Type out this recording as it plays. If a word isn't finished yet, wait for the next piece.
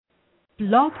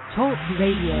Blog Talk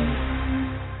Radio.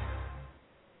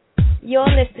 You're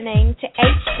listening to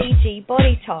HCG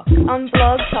Body Talk on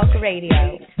Blog Talk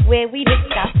Radio, where we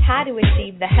discuss how to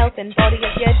achieve the health and body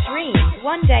of your dreams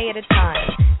one day at a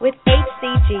time with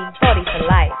HCG Body for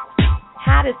Life.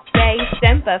 How to stay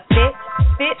semper fit,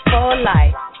 fit for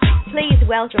life. Please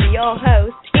welcome your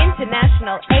host,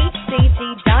 international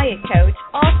HCG diet coach,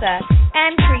 author,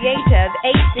 and creator of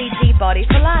HCG Body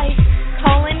for Life,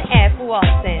 Colin F.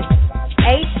 Watson.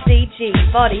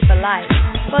 HCG Body for Life,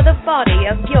 for the body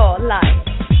of your life.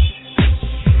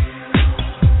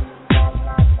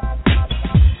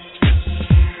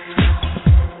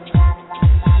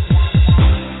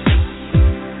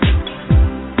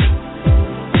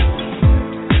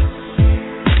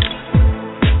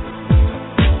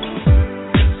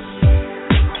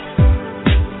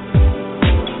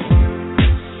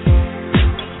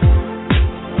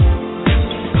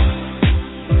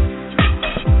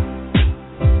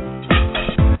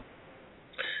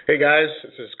 Hey guys,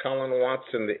 this is Colin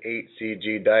Watson, the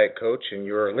HCG Diet Coach, and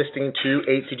you're listening to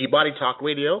HCG Body Talk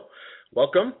Radio.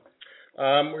 Welcome.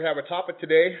 We have a topic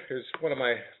today. It's one of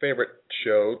my favorite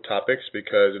show topics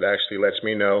because it actually lets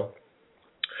me know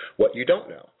what you don't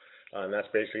know. And that's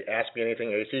basically Ask Me Anything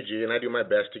HCG, and I do my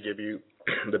best to give you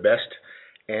the best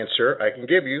answer I can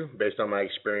give you based on my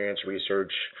experience,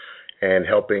 research, and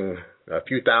helping a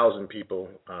few thousand people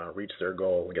reach their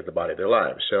goal and get the body of their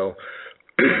lives. So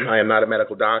I am not a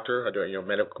medical doctor. I do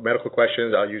medical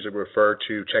questions. I'll usually refer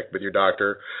to check with your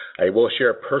doctor. I will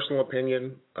share a personal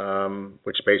opinion,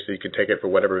 which basically you can take it for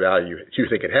whatever value you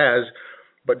think it has.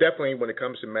 But definitely when it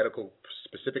comes to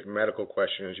specific medical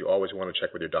questions, you always want to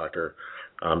check with your doctor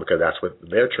because that's what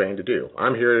they're trained to do.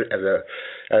 I'm here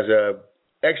as a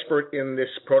expert in this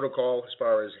protocol as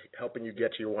far as helping you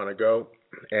get to where you want to go,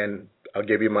 and I'll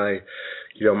give you my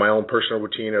own personal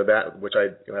routine of that, which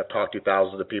I've talked to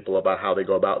thousands of people about how they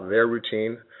go about their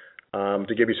routine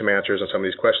to give you some answers on some of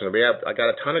these questions. I got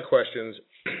a ton of questions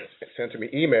sent to me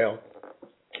email.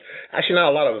 Actually,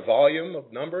 not a lot of volume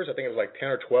of numbers. I think it was like 10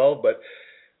 or 12, but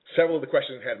several of the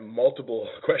questions had multiple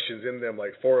questions in them,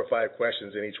 like 4 or 5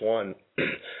 questions in each one.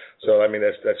 So,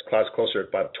 that's closer to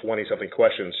about 20-something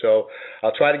questions. So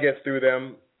I'll try to get through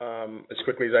them as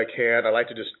quickly as I can. I like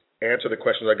to just answer the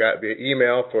questions I got via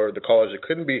email for the callers that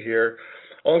couldn't be here,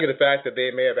 only the fact that they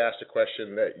may have asked a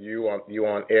question that you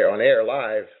on air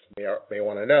live may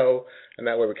want to know, and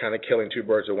that way we're kind of killing 2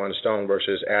 birds with 1 stone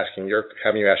versus having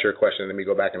you ask your question and then we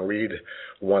go back and read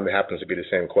one that happens to be the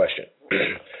same question.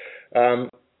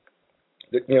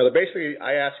 Basically,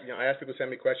 I ask people to send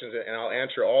me questions, and I'll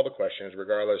answer all the questions,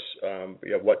 regardless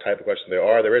of what type of question they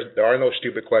are. There are no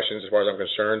stupid questions as far as I'm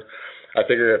concerned. I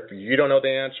figure if you don't know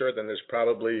the answer, then there's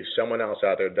probably someone else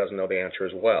out there that doesn't know the answer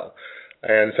as well.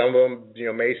 And some of them,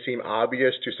 may seem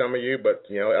obvious to some of you, but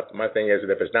my thing is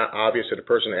that if it's not obvious to the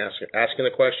person asking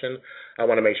the question, I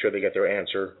want to make sure they get their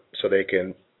answer so they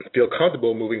can feel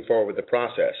comfortable moving forward with the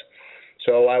process.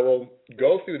 So I will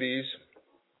go through these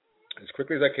as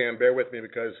quickly as I can. Bear with me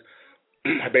because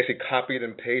I basically copied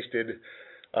and pasted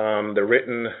the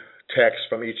written text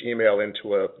from each email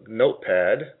into a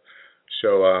notepad,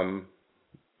 so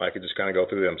I could just kind of go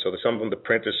through them. So some of them, the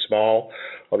print is small.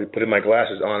 I'll be putting my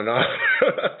glasses on and off.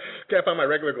 Can't find my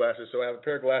regular glasses, so I have a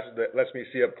pair of glasses that lets me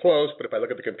see up close, but if I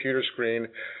look at the computer screen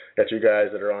at you guys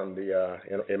that are on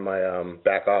the in my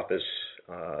back office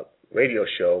radio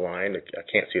show line, I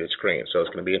can't see the screen, so it's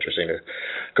going to be interesting to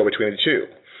go between the two.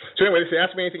 So anyway, this is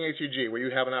Ask Me Anything HCG, where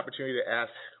you have an opportunity to ask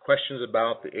questions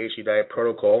about the HCG diet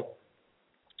protocol.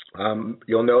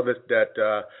 You'll know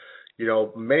that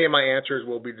many of my answers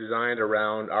will be designed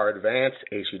around our advanced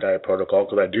HCG diet protocol,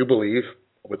 because I do believe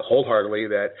wholeheartedly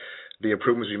that the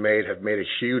improvements we made have made a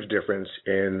huge difference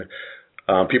in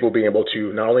people being able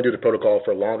to not only do the protocol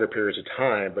for longer periods of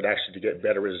time, but actually to get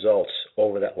better results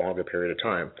over that longer period of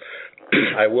time.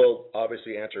 I will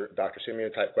obviously answer Dr.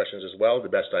 Simeon type questions as well, the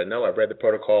best I know. I've read the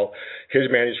protocol, his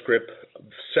manuscript,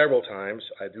 several times.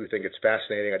 I do think it's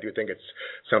fascinating. I do think it's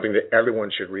something that everyone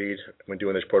should read when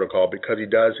doing this protocol, because he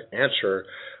does answer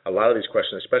a lot of these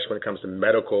questions, especially when it comes to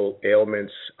medical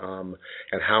ailments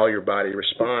and how your body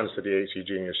responds to the HCG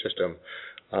in your system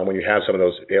when you have some of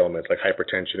those ailments like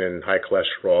hypertension and high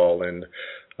cholesterol and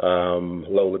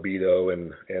low libido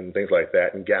and things like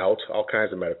that, and gout, all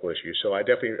kinds of medical issues. So I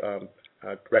definitely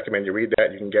recommend you read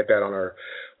that. You can get that on our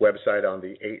website, on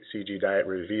the HCG Diet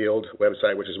Revealed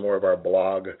website, which is more of our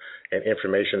blog and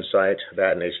information site,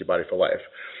 that and HCG Body for Life.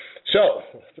 So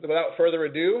without further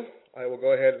ado, I will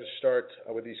go ahead and start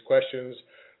with these questions.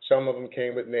 Some of them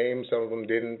came with names, some of them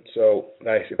didn't. So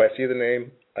if I see the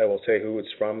name, I will say who it's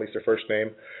from, at least their first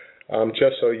name.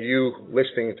 just so you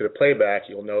listening to the playback,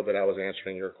 you'll know that I was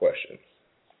answering your question.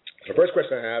 So the first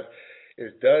question I have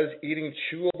is, does eating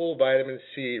chewable vitamin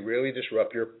C really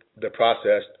disrupt the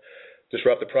process,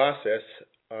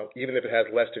 even if it has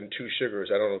less than 2 sugars?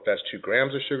 I don't know if that's 2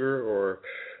 grams of sugar, or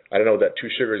I don't know what that 2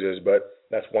 sugars is, but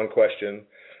that's one question.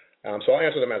 So I'll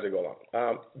answer them as I go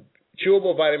along.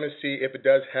 Chewable vitamin C, if it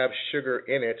does have sugar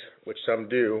in it, which some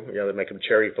do, they make them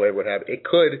cherry flavored, what have it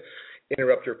could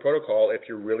interrupt your protocol if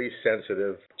you're really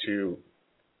sensitive to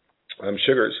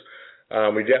sugars.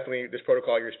 This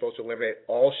protocol, you're supposed to eliminate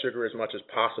all sugar as much as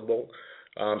possible,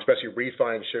 especially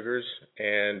refined sugars.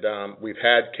 And we've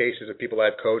had cases of people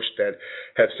I've coached that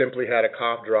have simply had a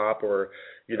cough drop, or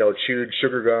chewed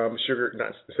sugar gum,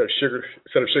 instead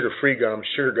of sugar-free gum,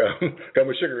 sugar gum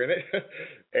with sugar in it,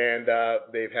 and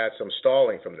they've had some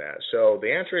stalling from that. So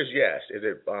the answer is yes. Is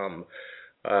it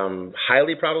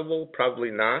highly probable?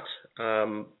 Probably not,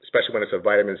 especially when it's a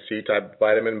vitamin C type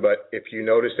vitamin. But if you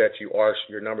notice that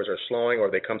your numbers are slowing,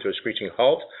 or they come to a screeching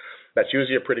halt, that's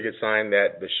usually a pretty good sign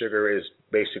that the sugar is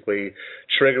basically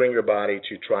triggering your body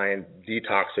to try and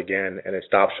detox again, and it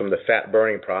stops from the fat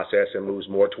burning process and moves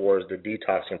more towards the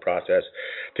detoxing process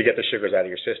to get the sugars out of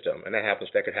your system. And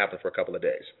that could happen for a couple of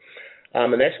days.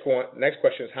 The next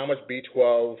question is, how much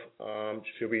B12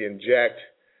 should we inject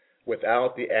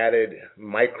without the added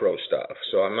micro stuff?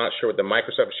 So I'm not sure what the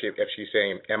micro stuff is, if she's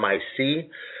saying MIC.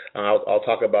 I'll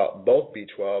talk about both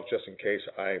B12 just in case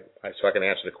so I can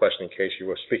answer the question in case you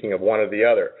were speaking of one or the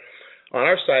other. On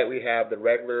our site, we have the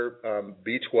regular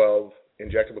B12,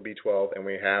 injectable B12, and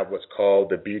we have what's called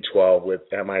the B12 with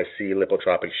MIC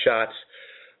lipotropic shots.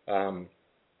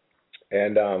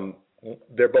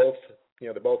 They're both,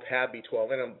 they both have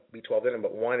B12 in them,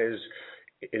 but one is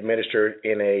administered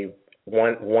in a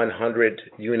 100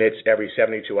 units every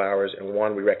 72 hours, and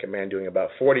one we recommend doing about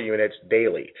 40 units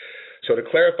daily. So to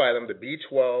clarify them, the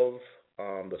B12,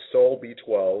 the sole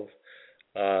B12,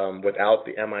 without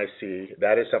the MIC,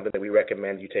 that is something that we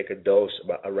recommend you take a dose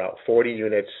around 40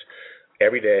 units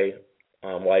every day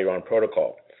while you're on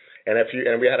protocol. And I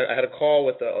had a call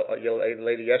with a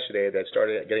lady yesterday that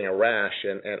started getting a rash,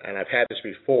 and I've had this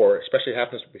before. Especially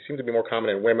it seems to be more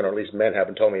common in women, or at least men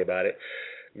haven't told me about it.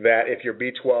 That if you're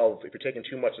taking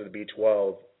too much of the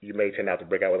B12, you may tend to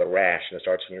break out with a rash, and it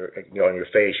starts in on your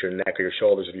face, your neck, or your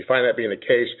shoulders. If you find that being the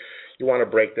case, you want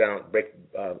to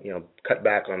cut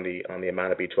back on the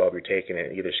amount of B12 you're taking,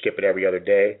 and either skip it every other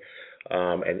day,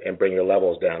 and bring your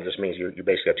levels down. It just means you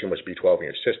basically have too much B12 in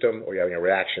your system, or you're having a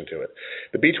reaction to it.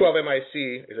 The B12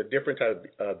 MIC is a different type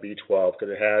of B12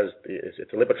 because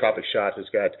it's a lipotropic shot. It's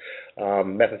got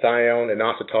methathione,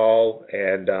 inositol,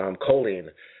 and choline,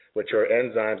 which are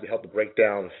enzymes that help to break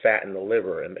down fat in the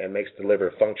liver and makes the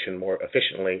liver function more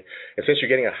efficiently. And since you're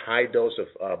getting a high dose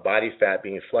of body fat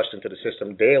being flushed into the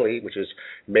system daily, which is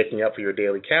making up for your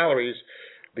daily calories,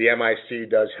 the MIC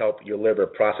does help your liver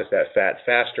process that fat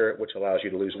faster, which allows you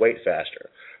to lose weight faster.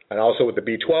 And also with the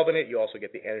B12 in it, you also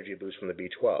get the energy boost from the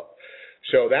B12.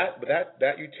 So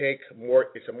that you take more,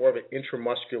 it's more of an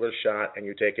intramuscular shot, and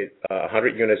you take it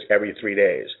 100 units every 3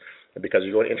 days. And because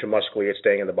you're going intramuscularly, it's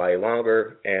staying in the body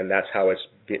longer, and that's how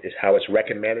it's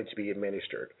recommended to be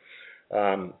administered.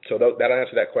 So that'll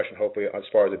answer that question, hopefully, as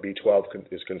far as the B12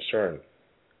 is concerned.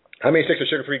 How many sticks of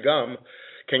sugar-free gum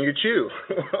can you chew?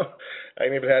 I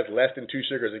mean, if it has less than 2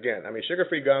 sugars, again. I mean,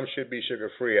 sugar-free gum should be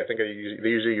sugar-free. I think they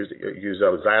usually use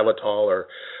xylitol or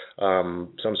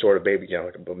some sort of like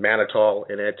mannitol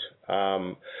in it.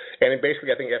 And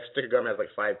basically, I think a stick of gum has like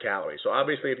 5 calories. So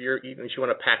obviously, if you're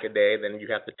chewing a pack a day, then you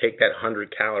have to take that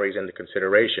 100 calories into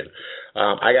consideration.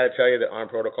 I got to tell you that on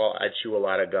protocol, I chew a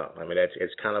lot of gum. I mean,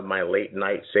 it's kind of my late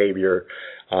night savior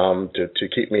to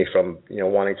keep me from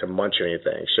wanting to munch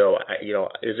anything. So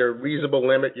is there a reasonable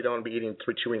limit? You don't want to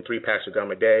be chewing 3 packs of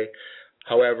gum a day.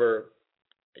 However,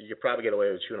 you probably get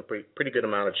away with chewing a pretty good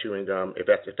amount of chewing gum. If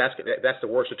that's the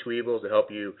worst of 2 evils to help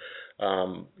you,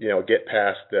 get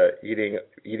past the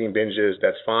eating binges,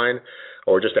 that's fine,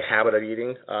 or just a habit of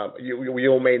eating.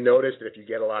 You may notice that if you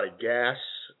get a lot of gas,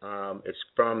 it's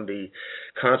from the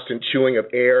constant chewing of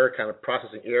air, kind of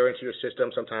processing air into your system.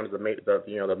 Sometimes the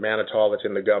mannitol that's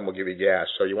in the gum will give you gas,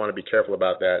 so you want to be careful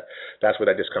about that. That's where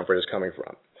that discomfort is coming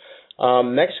from.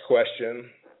 Next question.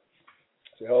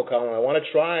 Hello, Colin. I want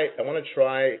to try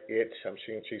it.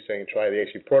 She's saying try the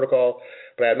HCG protocol,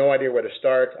 but I have no idea where to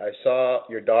start. I saw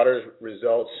your daughter's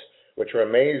results, which are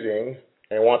amazing,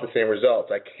 and I want the same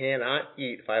results. I cannot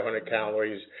eat 500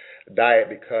 calories diet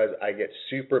because I get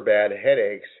super bad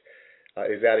headaches.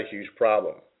 Is that a huge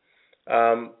problem?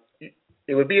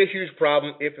 It would be a huge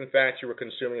problem if, in fact, you were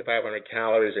consuming 500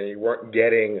 calories and you weren't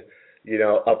getting,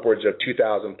 upwards of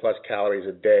 2,000 plus calories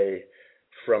a day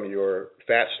from your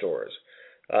fat stores.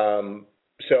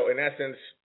 So in essence,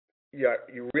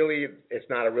 it's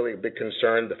not a really big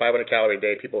concern. The 500 calorie a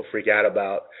day people freak out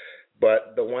about,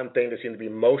 but the one thing they seem to be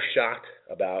most shocked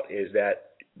about is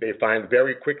that they find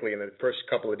very quickly in the first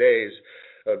couple of days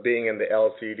of being in the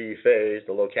LCD phase,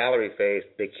 the low calorie phase,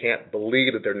 they can't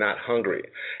believe that they're not hungry.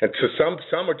 And so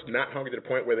some are not hungry to the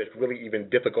point where it's really even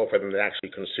difficult for them to actually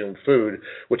consume food,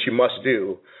 which you must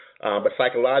do. But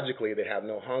psychologically, they have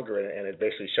no hunger, and it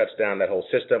basically shuts down that whole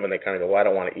system, and they kind of go, well, I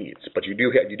don't want to eat. But you do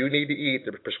need to eat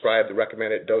the prescribed, the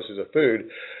recommended doses of food.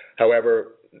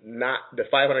 However, not the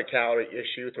 500 calorie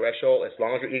issue threshold. As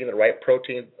long as you're eating the right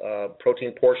protein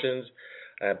portions,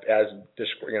 as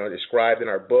described in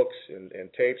our books and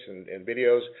tapes and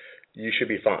videos, you should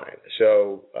be fine.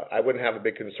 So I wouldn't have a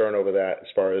big concern over that as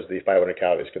far as the 500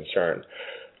 calories is concerned.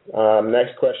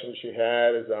 Next question she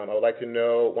had is, I would like to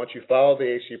know, once you follow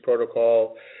the HCG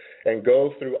protocol and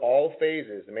go through all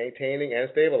phases, maintaining and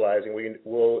stabilizing,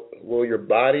 will your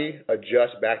body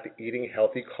adjust back to eating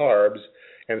healthy carbs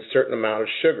and certain amount of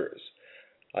sugars?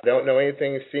 I don't know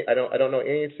anything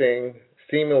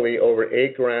seemingly over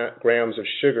 8 grams of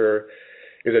sugar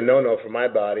is a no-no for my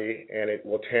body, and it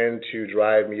will tend to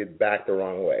drive me back the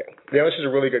wrong way. This is a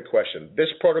really good question. This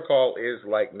protocol is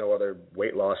like no other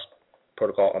weight loss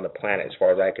protocol on the planet as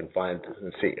far as I can find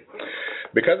and see.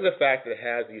 Because of the fact that it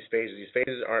has these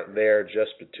phases aren't there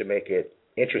just to make it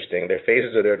interesting. Their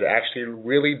phases are there to actually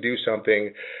really do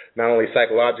something, not only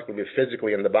psychologically, but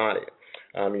physically in the body.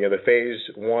 The phase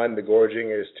 1, the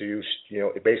gorging, is to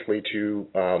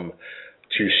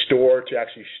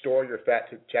actually store your fat,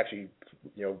 to actually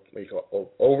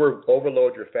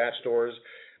overload your fat stores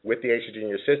with the HCG in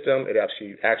your system. It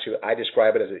actually I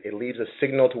describe it as it leaves a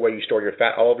signal to where you store your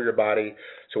fat all over your body.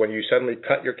 So when you suddenly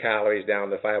cut your calories down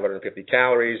to 550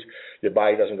 calories, your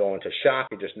body doesn't go into shock.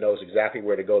 It just knows exactly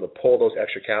where to go to pull those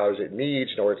extra calories it needs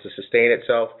in order to sustain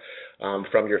itself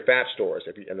from your fat stores.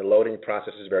 And the loading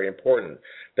process is very important.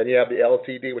 Then you have the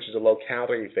LCD, which is a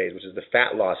low-calorie phase, which is the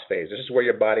fat loss phase. This is where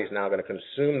your body is now going to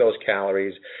consume those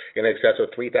calories in excess of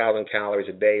 3,000 calories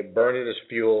a day, burn it as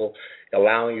fuel,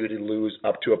 allowing you to lose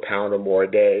up to a pound or more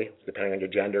a day, depending on your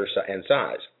gender and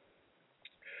size.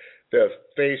 The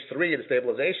phase 3, the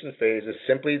stabilization phase, is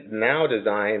simply now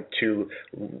designed to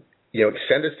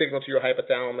send a signal to your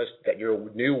hypothalamus that your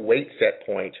new weight set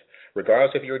point,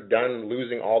 regardless if you're done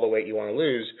losing all the weight you want to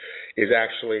lose, is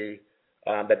actually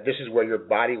that this is where your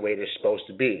body weight is supposed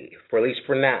to be, at least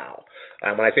for now.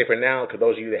 When I say for now, to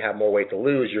those of you that have more weight to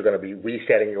lose, you're going to be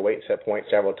resetting your weight set point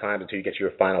several times until you get to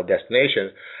your final destination.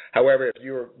 However, if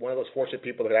you're one of those fortunate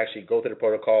people that actually go through the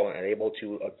protocol and are able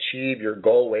to achieve your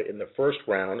goal weight in the first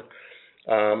round,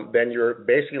 then you're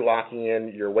basically locking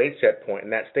in your weight set point.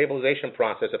 And that stabilization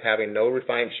process of having no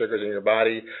refined sugars in your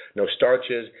body, no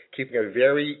starches, keeping a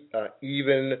very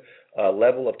even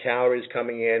level of calories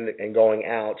coming in and going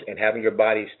out, and having your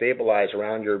body stabilize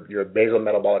around your basal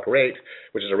metabolic rate,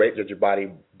 which is a rate that your body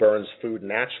burns food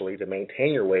naturally to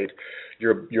maintain your weight,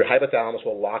 your hypothalamus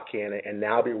will lock in and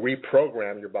now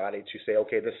reprogram your body to say,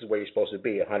 okay, this is where you're supposed to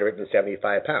be,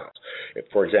 175 pounds,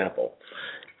 for example.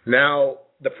 Now,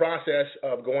 the process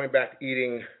of going back to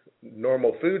eating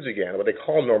normal foods again, what they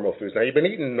call normal foods. Now, you've been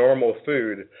eating normal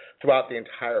food throughout the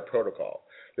entire protocol.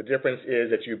 The difference is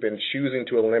that you've been choosing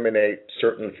to eliminate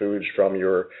certain foods from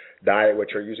your diet,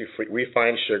 which are usually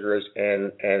refined sugars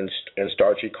and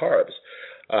starchy carbs.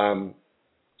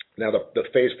 Now, the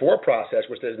phase 4 process,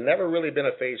 which there's never really been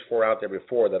a phase 4 out there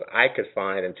before that I could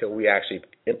find until we actually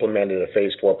implemented a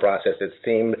phase 4 process that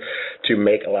seemed to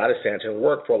make a lot of sense and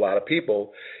work for a lot of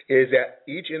people, is that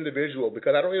each individual,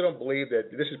 because I really don't believe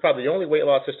that this is probably the only weight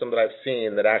loss system that I've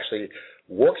seen that actually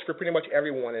works for pretty much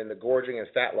everyone in the gorging and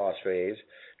fat loss phase.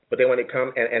 But then when it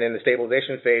comes and in the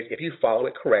stabilization phase, if you follow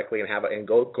it correctly and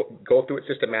go through it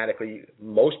systematically,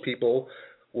 most people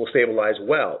will stabilize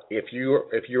well if you're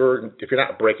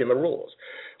not breaking the rules.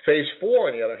 Phase 4,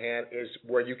 on the other hand, is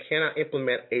where you cannot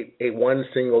implement a one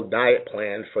single diet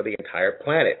plan for the entire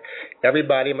planet.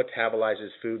 Everybody metabolizes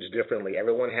foods differently.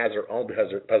 Everyone has their own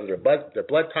because of their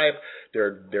blood type,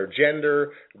 their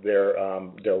gender,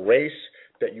 their race.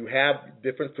 That you have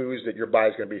different foods that your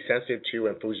body's going to be sensitive to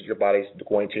and foods that your body's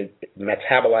going to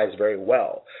metabolize very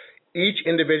well. Each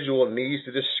individual needs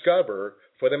to discover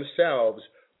for themselves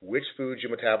which foods you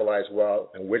metabolize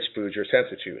well and which foods you're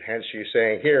sensitive to. Hence, you're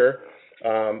saying here,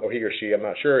 or he or she, I'm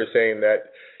not sure, is saying that,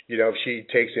 if she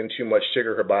takes in too much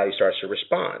sugar, her body starts to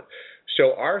respond.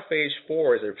 So our phase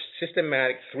 4 is a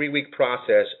systematic 3-week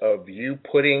process of you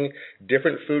putting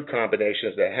different food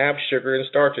combinations that have sugar and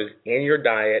starches in your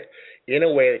diet in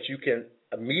a way that you can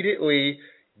immediately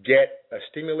get a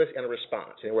stimulus and a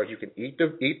response. In other words, you can eat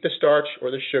the starch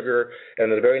or the sugar,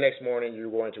 and the very next morning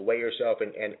you're going to weigh yourself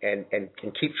and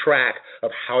can keep track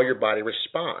of how your body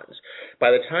responds.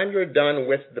 By the time you're done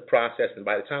with the process, and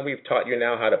by the time we've taught you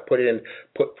now how to put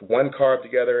one carb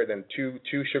together, then two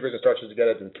sugars and starches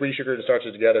together, then three sugars and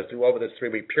starches together through over this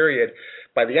 3-week period,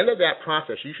 by the end of that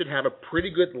process, you should have a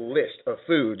pretty good list of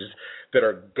foods that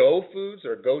are go foods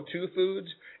or go-to foods,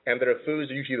 and that are foods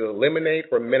that you should either eliminate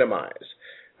or minimize.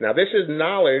 Now, this is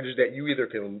knowledge that you either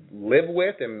can live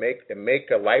with and make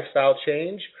a lifestyle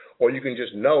change, or you can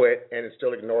just know it and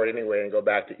still ignore it anyway and go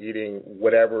back to eating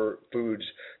whatever foods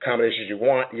combinations you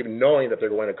want, even knowing that they're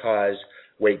going to cause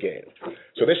weight gain.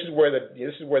 So this is where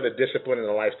the discipline and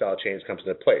the lifestyle change comes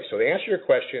into play. So to answer your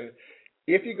question,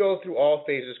 if you go through all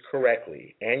phases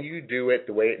correctly and you do it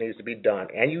the way it needs to be done,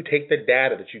 and you take the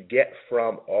data that you get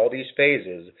from all these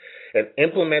phases and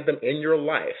implement them in your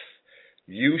life,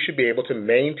 you should be able to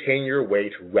maintain your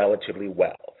weight relatively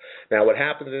well. Now, what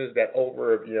happens is that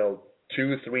over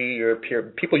 2-3 year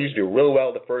period, people usually do real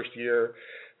well the first year.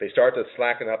 They start to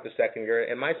slacken up the second year,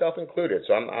 and myself included.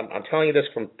 So I'm telling you this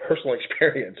from personal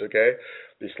experience. Okay,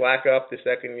 you slack up the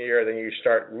second year, then you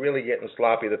start really getting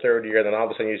sloppy the third year, then all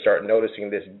of a sudden you start noticing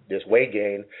this weight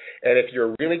gain. And if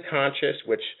you're really conscious,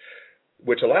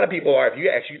 which a lot of people are, if you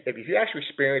actually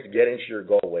experience getting to your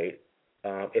goal weight,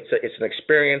 it's an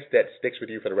experience that sticks with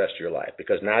you for the rest of your life,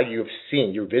 because now you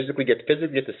physically get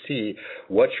to see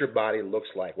what your body looks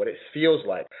like, what it feels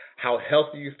like, how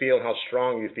healthy you feel, how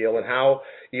strong you feel, and how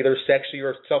either sexy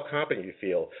or self-confident you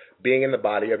feel being in the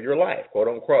body of your life, quote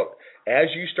unquote. As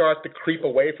you start to creep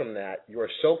away from that, you are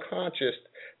so conscious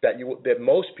that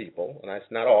most people, and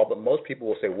that's not all, but most people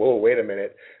will say, whoa, wait a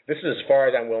minute, this is as far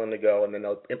as I'm willing to go, and then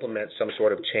they'll implement some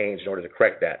sort of change in order to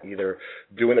correct that, either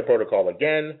doing the protocol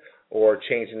again or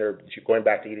going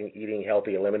back to eating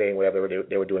healthy, eliminating whatever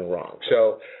they were doing wrong.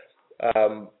 So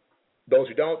those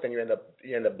who don't, then you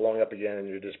end up blowing up again, and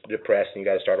you're just depressed, and you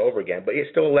got to start over again. But it's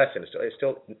still a lesson. It's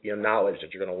still knowledge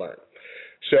that you're going to learn.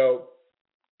 So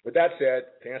with that said,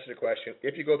 to answer the question,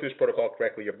 if you go through this protocol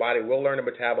correctly, your body will learn to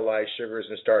metabolize sugars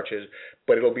and starches,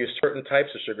 but it'll be certain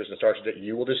types of sugars and starches that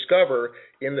you will discover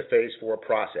in the phase 4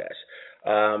 process.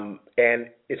 And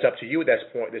it's up to you at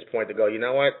this point to go, you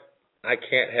know what? I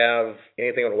can't have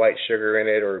anything with white sugar in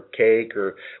it or cake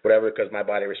or whatever because my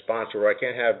body responds to it. Or I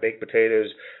can't have baked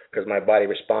potatoes because my body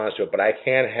responds to it. But I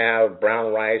can have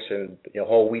brown rice and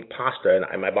whole wheat pasta,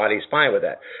 and my body's fine with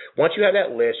that. Once you have that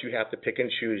list, you have to pick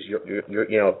and choose your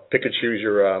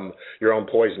own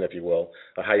poison, if you will,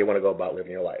 of how you want to go about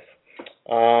living your life.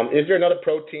 Is there another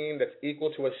protein that's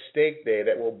equal to a steak day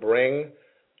that will bring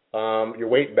your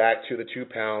weight back to the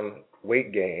 2-pound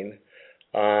weight gain?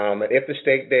 And if the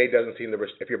steak day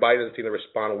if your body doesn't seem to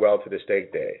respond well to the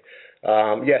steak day,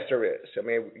 yes, there is. I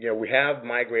mean, we have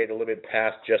migrated a little bit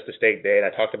past just the steak day, and I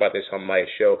talked about this on my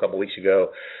show a couple of weeks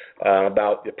ago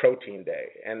about the protein day.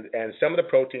 And some of the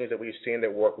proteins that we've seen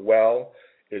that work well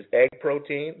is egg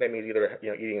protein. That means either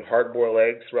eating hard-boiled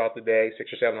eggs throughout the day,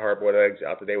 6 or 7 hard-boiled eggs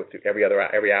out the day every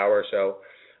hour or so.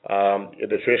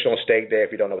 The traditional steak day,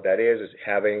 if you don't know what that is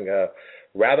having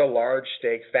rather large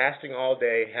steak, fasting all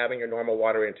day, having your normal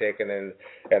water intake, and then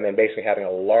basically having a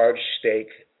large steak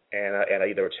and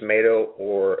either a tomato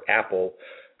or apple.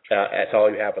 That's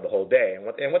all you have for the whole day. And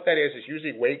what that is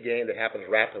usually weight gain that happens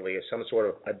rapidly. Is some sort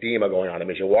of edema going on. It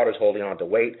means your water's holding on to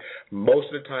weight. Most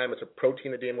of the time it's a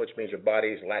protein edema, which means your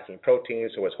body's lacking protein,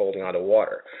 so it's holding on to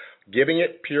water. Giving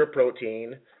it pure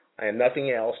protein and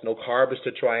nothing else, no carbs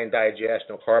to try and digest,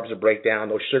 no carbs to break down,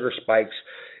 no sugar spikes,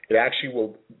 it actually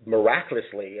will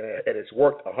miraculously, and it's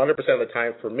worked 100% of the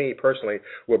time for me personally,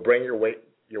 will bring your weight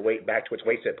back to its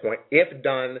weight set point if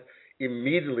done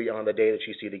immediately on the day that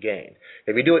you see the gain.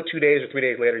 If you do it 2 days or 3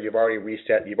 days later, you've already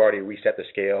reset the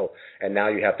scale, and now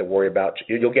you have to worry about,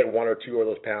 you'll get 1 or 2 of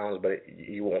those pounds, but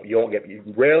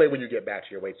rarely will you get back to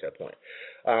your weight set point.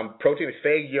 Protein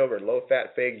fig yogurt,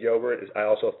 low-fat fig yogurt, I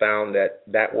also found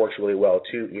that works really well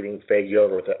too, eating fig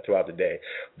yogurt throughout the day.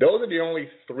 Those are the only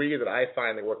 3 that I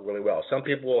find that work really well. Some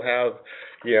people will have,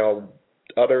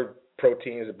 other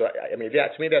proteins, but I mean,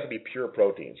 to me, that would be pure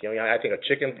proteins. I think a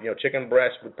chicken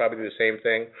breast would probably do the same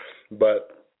thing,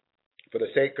 but for the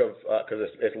sake of, because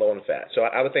it's low in fat. So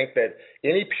I would think that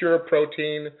any pure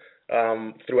protein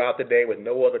throughout the day with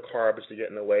no other carbs to get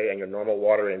in the way and your normal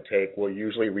water intake will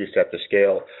usually reset the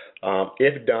scale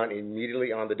if done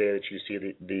immediately on the day that you see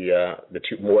the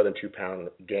more than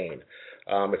 2-pound gain.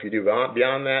 If you do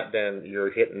beyond that, then you're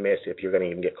hit and miss if you're going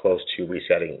to even get close to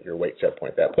resetting your weight set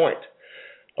point at that point.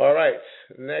 All right,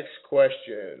 next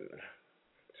question.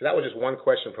 So that was just 4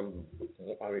 questions from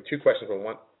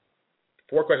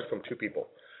 2 people.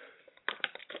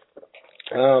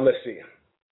 Let's see.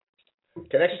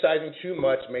 Can exercising too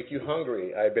much make you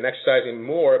hungry? I've been exercising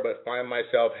more, but find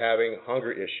myself having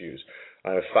hunger issues.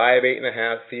 I'm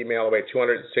 5'8.5", female, weigh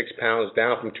 206 pounds,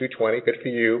 down from 220. Good for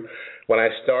you. When I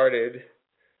started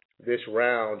this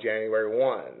round, January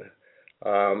 1,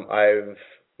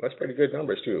 that's pretty good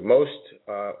numbers too.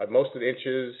 I've most of the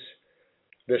inches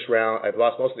this round. I've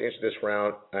lost most of the inches this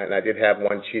round, and I did have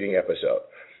one cheating episode.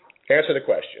 Answer the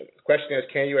question. The question is,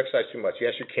 can you exercise too much?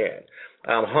 Yes, you can.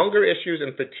 Hunger issues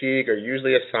and fatigue are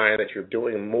usually a sign that you're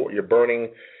doing more.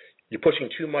 You're pushing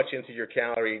too much into your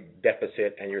calorie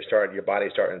deficit, and your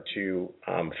body's starting to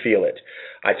feel it.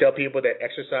 I tell people that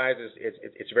exercise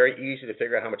it's very easy to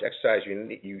figure out how much exercise you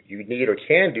need or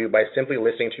can do by simply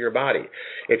listening to your body.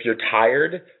 If you're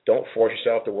tired, don't force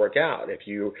yourself to work out. If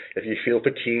you feel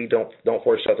fatigued, don't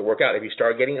force yourself to work out. If you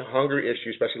start getting hunger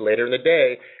issues, especially later in the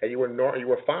day, and you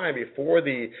were fine before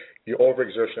the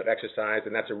overexertion of exercise,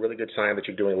 and that's a really good sign that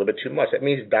you're doing a little bit too much. That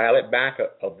means dial it back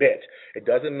a bit. It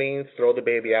doesn't mean throw the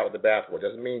baby out with the bathwater. It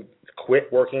doesn't mean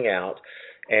quit working out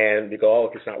and you go, oh,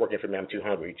 if it's not working for me, I'm too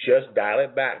hungry. Just dial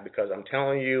it back, because I'm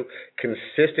telling you,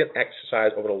 consistent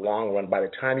exercise over the long run, by the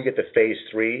time you get to phase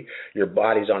 3, your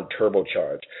body's on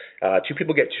turbocharge. Two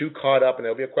people get too caught up, and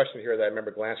there'll be a question here that I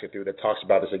remember glancing through that talks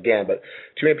about this again, but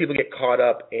too many people get caught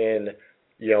up in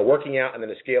working out, and then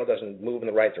the scale doesn't move in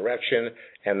the right direction,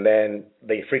 and then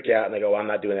they freak out and they go, I'm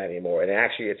not doing that anymore. And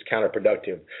actually, it's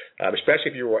counterproductive,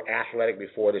 especially if you were athletic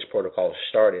before this protocol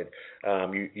started.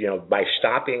 By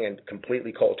stopping and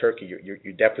completely cold turkey,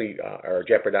 you definitely are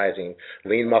jeopardizing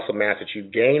lean muscle mass that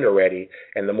you've gained already,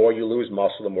 and the more you lose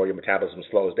muscle, the more your metabolism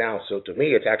slows down. So to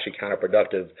me, it's actually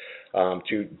counterproductive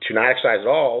to not exercise at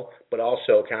all, but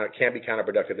also can be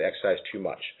counterproductive to exercise too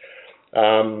much.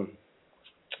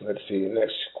 Let's see,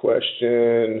 next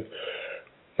question.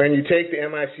 When you take the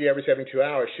MIC every 72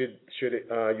 hours, should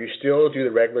you still do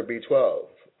the regular B12?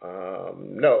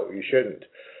 No, you shouldn't.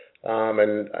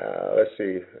 Let's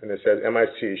see, and it says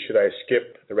MIC, should I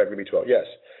skip the regular B12? Yes.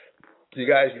 You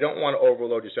guys, you don't want to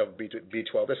overload yourself with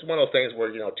B12. This is one of those things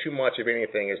where too much of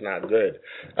anything is not good.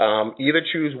 Either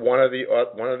choose one or the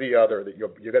other. That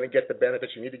you're going to get the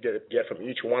benefits you need to get from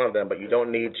each one of them, but you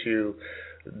don't need to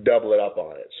double it up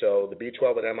on it. So the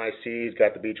B12 and MIC's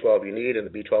got the B12 you need, and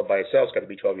the B12 by itself's got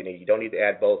the B12 you need. You don't need to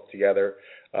add both together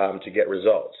to get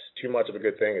results. Too much of a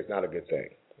good thing is not a good thing.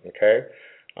 Okay.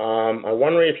 I'm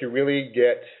wondering if you really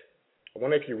get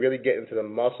into the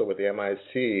muscle with the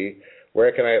MIC. Where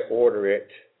can I order it?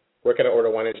 Where can I order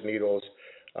 1-inch needles?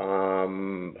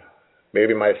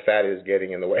 Maybe my fat is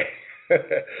getting in the way.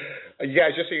 You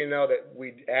guys, just so you know that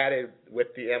we added with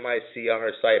the MIC on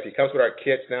our site. If it comes with our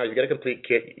kits now, you get a complete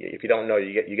kit. If you don't know,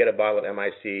 you get a bottle of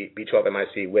MIC, B12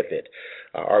 MIC with it.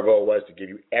 Our goal was to give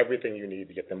you everything you need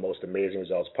to get the most amazing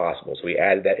results possible. So we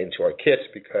added that into our kits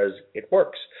because it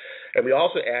works. And we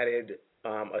also added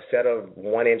a set of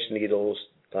 1-inch needles,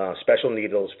 special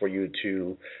needles for you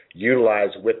to utilize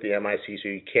with the MIC, so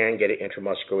you can get it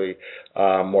intramuscularly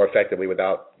more effectively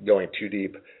without going too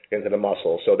deep into the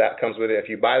muscle. So that comes with it. If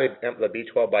you buy the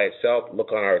B12 by itself,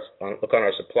 look on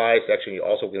our supply section. You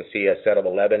also can see a set of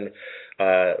 11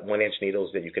 1-inch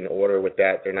needles that you can order with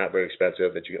that. They're not very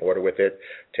expensive, that you can order with it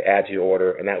to add to your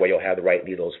order, and that way you'll have the right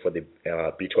needles for the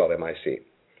B12 MIC.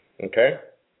 Okay?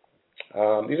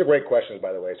 These are great questions,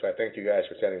 by the way, so I thank you guys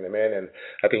for sending them in, and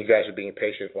I think you guys are being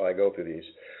patient while I go through these.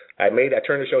 I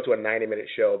turned the show to a 90-minute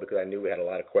show because I knew we had a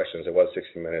lot of questions. It was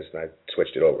 60 minutes, and I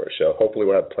switched it over. So hopefully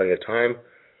we'll have plenty of time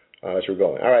as we're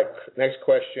going. All right, next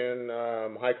question.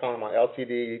 Hi, Colin. I'm on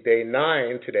LCD day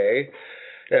 9 today,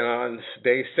 and on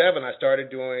day 7 I started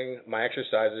doing my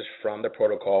exercises from the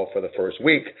protocol for the first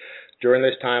week. During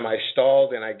this time, I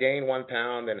stalled and I gained 1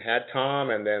 pound and had Tom,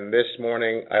 and then this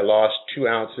morning I lost 2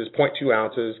 ounces, 0.2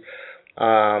 ounces.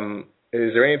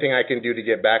 Is there anything I can do to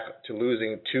get back to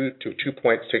losing 2 to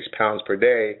 2.6 pounds per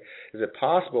day? Is it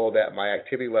possible that my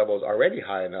activity level is already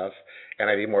high enough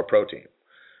and I need more protein?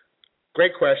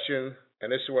 Great question,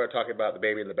 and this is where I talk about the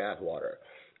baby in the bathwater.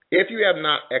 If you have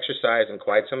not exercised in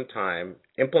quite some time,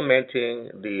 implementing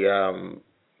the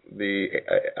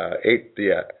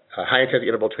high-intensity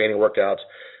interval training workouts,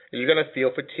 you're going to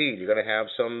feel fatigued. You're going to have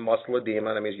some muscle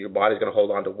edema. That means your body's going to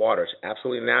hold on to water. It's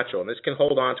absolutely natural. And this can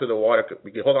hold on to the water.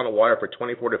 We can hold on to water for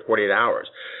 24 to 48 hours.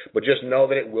 But just know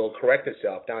that it will correct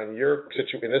itself. Now, in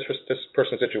this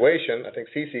person's situation, I think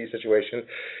Cece's situation,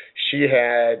 she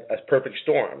had a perfect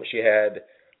storm. She had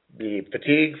the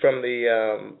fatigue from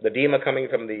the edema coming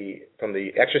from the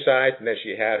exercise, and then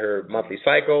she had her monthly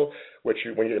cycle, when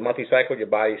you get a monthly cycle, your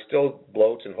body still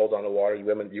bloats and holds on to water. You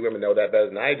women know that better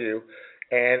than I do.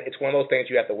 And it's one of those things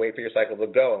you have to wait for your cycle to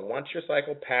go. And once your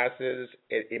cycle passes,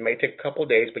 it may take a couple of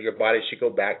days, but your body should go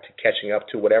back to catching up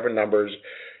to whatever numbers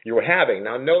you were having.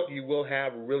 Now, note you will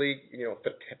have really,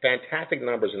 fantastic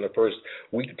numbers in the first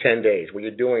week to 10 days where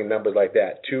you're doing numbers like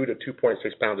that, 2 to 2.6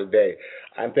 pounds a day.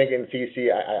 I'm thinking,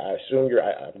 CC, I assume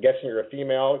I'm guessing you're a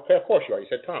female. Of course you are. You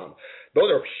said Tom.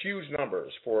 Those are huge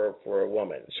numbers for a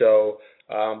woman. So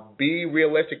be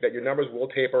realistic that your numbers will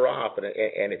taper off.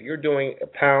 And if you're doing a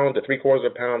pound to 3/4 of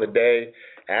a pound a day,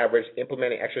 average,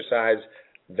 implementing exercise,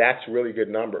 that's really good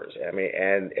numbers. I mean,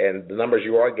 and the numbers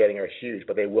you are getting are huge,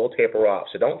 but they will taper off.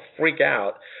 So don't freak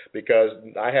out, because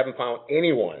I haven't found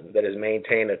anyone that has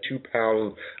maintained a 2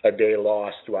 pound a day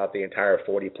loss throughout the entire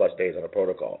 40+ days on a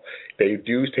protocol. They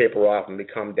do taper off and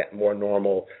become more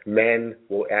normal. Men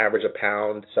will average a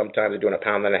pound. Sometimes they're doing 1.5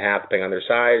 pounds, depending on their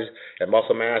size and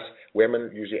muscle mass.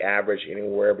 Women usually average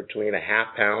anywhere between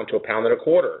 0.5 pound to 1.25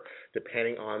 pounds,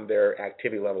 depending on their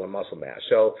activity level and muscle mass.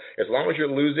 So as long as you're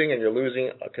losing, and you're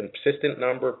losing a consistent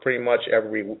number pretty much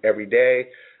every day,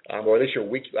 or at least your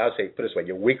week, I would say, put it this way,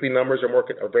 your weekly numbers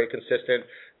are very consistent.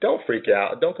 Don't freak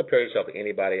out. Don't compare yourself to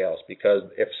anybody else, because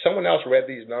if someone else read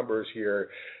these numbers here,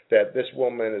 that this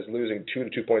woman is losing 2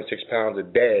 to 2.6 pounds a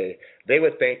day, they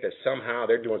would think that somehow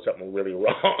they're doing something really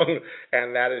wrong,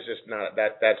 and that is just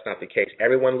that's not the case.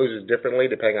 Everyone loses differently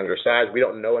depending on their size. We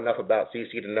don't know enough about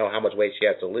CC to know how much weight she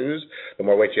has to lose. The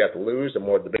more weight you have to lose,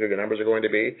 the bigger your numbers are going to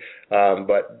be.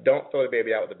 But don't throw the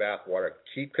baby out with the bathwater.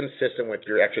 Keep consistent with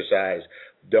your exercise.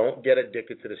 Don't get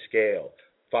addicted to the scale.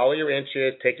 Follow your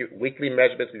inches. Take your weekly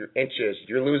measurements of your inches.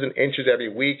 You're losing inches every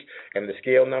week, and the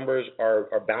scale numbers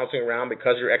are bouncing around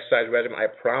because of your exercise regimen. I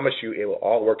promise you it will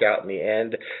all work out in the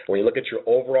end. When you look at your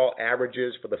overall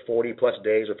averages for the 40+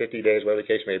 days or 50 days, whatever the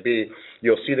case may be,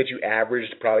 you'll see that you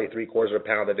averaged probably 3/4 of a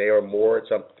pound a day or more in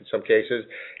some cases,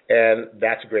 and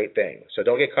that's a great thing. So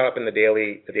don't get caught up in the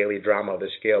daily drama of the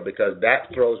scale, because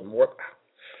that throws more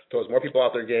people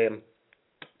off their game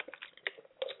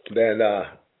than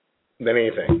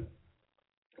anything.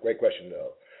 Great question,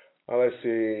 though. Let's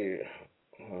see.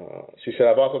 She said,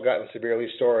 I've also gotten severely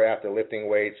sore after lifting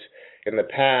weights in the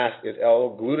past. Is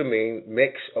L-glutamine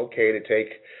mix okay to take?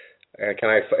 And can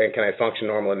I function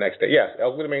normal the next day? Yes,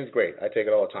 L-glutamine is great. I take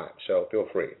it all the time, so feel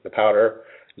free. The powder,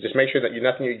 just make sure that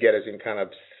nothing you get is in kind of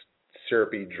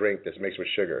syrupy drink that's mixed with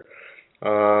sugar.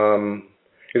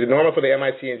 Is it normal for the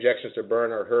MIC injections to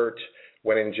burn or hurt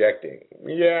when injecting?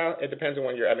 Yeah, it depends on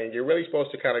when you're really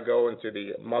supposed to kind of go into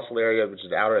the muscle area, which is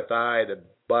the outer thigh, the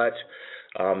butt,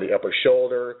 the upper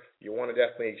shoulder. You want to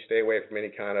definitely stay away from any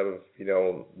kind of,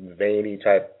 veiny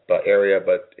type area.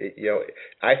 But,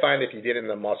 I find if you did it in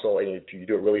the muscle and you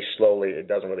do it really slowly, it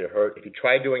doesn't really hurt. If you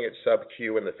try doing it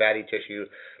sub-Q in the fatty tissue,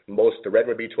 the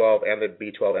regular B12 and the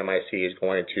B12 MIC is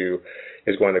going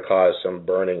to cause some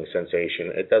burning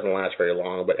sensation. It doesn't last very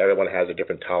long, but everyone has a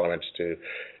different tolerance to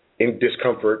in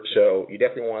discomfort, so you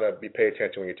definitely want to pay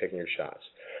attention when you're taking your shots.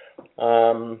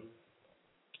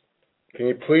 Can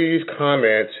you please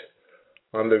comment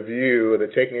on the view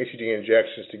that taking HCG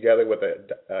injections together with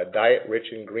a diet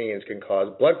rich in greens can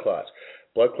cause blood clots?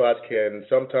 Blood clots can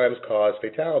sometimes cause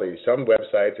fatalities. Some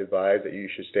websites advise that you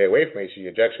should stay away from HCG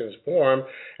injections form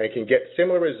and can get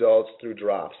similar results through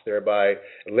drops, thereby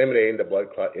eliminating the blood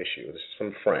clot issue. This is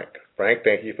from Frank. Frank,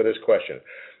 thank you for this question.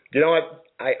 You know what?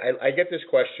 I get this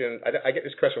question. I get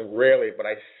this question rarely, but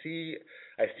I see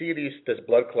this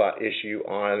blood clot issue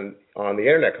on the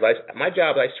internet, because my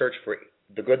job is I search for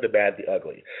the good, the bad, the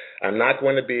ugly. I'm not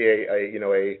going to be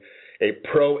a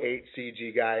pro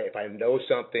HCG guy if I know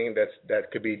something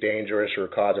that could be dangerous or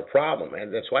cause a problem.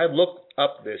 And so I looked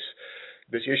up this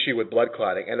issue with blood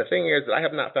clotting. And the thing is that I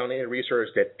have not found any research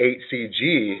that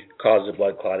HCG causes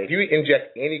blood clotting. If you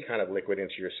inject any kind of liquid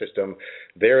into your system,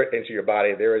 into your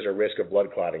body, there is a risk of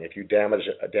blood clotting. If you damage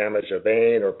a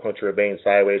vein or puncture a vein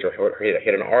sideways or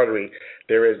hit an artery,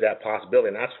 there is that possibility.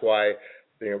 And that's why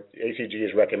HCG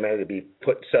is recommended to be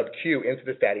put sub-Q into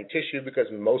the fatty tissue, because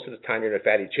most of the time you're in a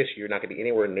fatty tissue, you're not going to be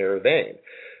anywhere near a vein.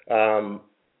 And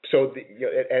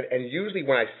usually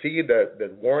when I see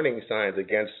the warning signs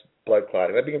against blood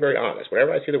clotting, I'm being very honest.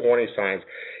 Whenever I see the warning signs,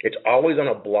 it's always on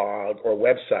a blog or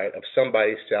website of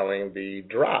somebody selling the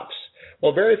drops.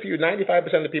 Well, very few,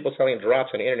 95% of the people selling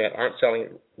drops on the internet aren't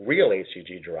selling real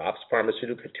HCG drops,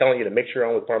 telling you to mix your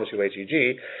own with pharmaceutical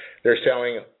HCG. They're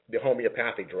selling the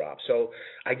homeopathic drops. So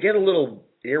I get a little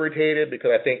irritated,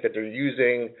 because I think that they're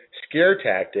using scare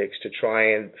tactics to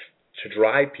try and to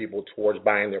drive people towards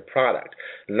buying their product,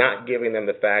 not giving them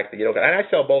the fact that, and I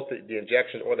sell both the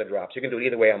injections or the drops. You can do it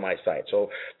either way on my site. So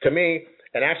to me,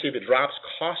 and actually the drops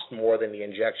cost more than the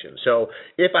injections. So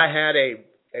if I had a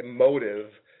motive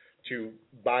to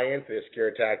buy into this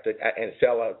scare tactic and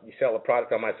sell a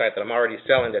product on my site that I'm already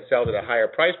selling that sells at a higher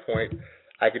price point,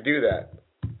 I could do that.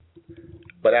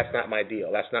 But that's not my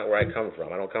deal. That's not where I come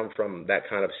from. I don't come from that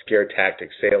kind of scare tactic,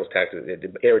 sales tactic.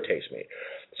 It irritates me.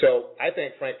 So I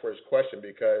thank Frank for his question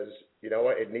because, you know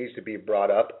what, it needs to be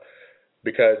brought up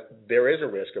because there is a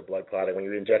risk of blood clotting when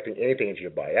you're injecting anything into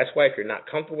your body. That's why if you're not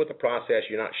comfortable with the process,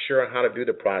 you're not sure on how to do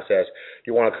the process,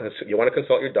 you want to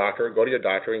consult your doctor or go to your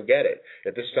doctor and get it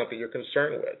if this is something you're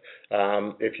concerned with.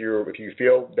 If you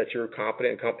feel that you're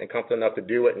competent and comfortable enough to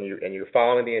do it and you're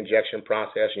following the injection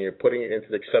process and you're putting it into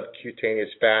the subcutaneous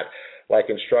fat like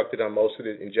instructed on most of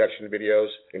the injection videos,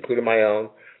 including my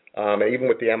own, and even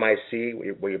with the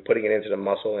MIC, where you're putting it into the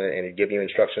muscle and it giving you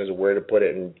instructions of where to put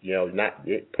it, and not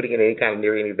putting it in any kind of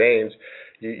near any veins,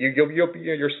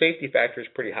 your safety factor is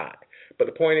pretty high. But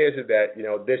the point is that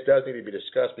this does need to be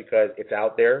discussed because it's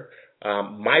out there. I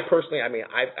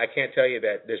can't tell you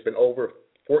that there's been over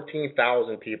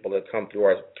 14,000 people that come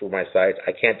through my sites.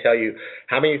 I can't tell you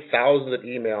how many thousands of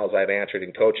emails I've answered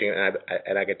in coaching,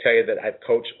 and I can tell you that I've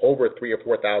coached over 3,000 or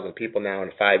 4,000 people now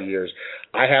in 5 years.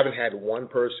 I haven't had one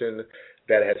person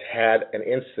that has had an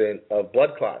incident of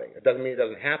blood clotting. It doesn't mean it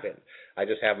doesn't happen. I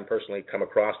just haven't personally come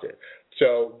across it.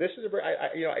 So this is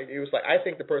it was like I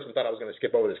think the person thought I was going to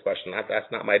skip over this question. That's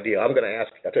not my deal. I'm going to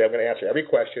answer every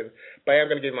question, but I am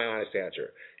going to give my honest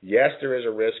answer. Yes, there is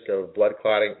a risk of blood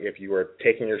clotting if you are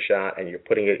taking your shot and you're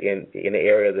putting it in an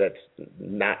area that's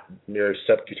not near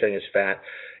subcutaneous fat,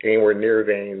 anywhere near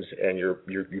veins, and you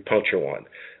puncture one.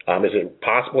 Is it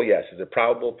possible? Yes. Is it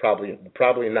probable?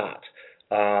 Probably not.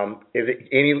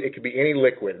 It could be any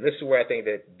liquid. And this is where I think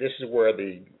that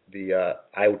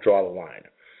I would draw the line.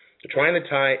 So trying to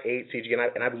tie HCG,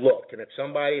 and I've looked, and if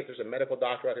there's a medical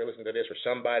doctor out there listening to this, or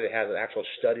somebody that has an actual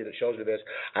study that shows you this,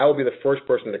 I will be the first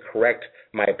person to correct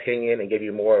my opinion and give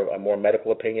you a more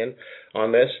medical opinion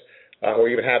on this, or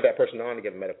even have that person on to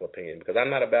give a medical opinion, because I'm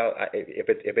not about if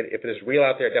it is real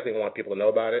out there, I definitely want people to know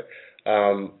about it.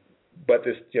 But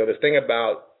this thing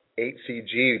about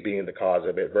HCG being the cause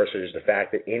of it versus the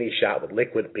fact that any shot with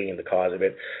liquid being the cause of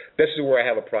it, this is where I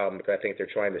have a problem, because I think they're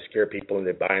trying to scare people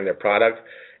into buying their product,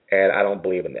 and I don't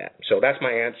believe in that. So that's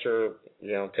my answer.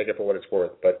 Take it for what it's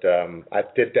worth. But I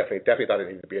definitely thought it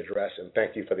needed to be addressed, and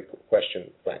thank you for the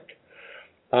question, Frank.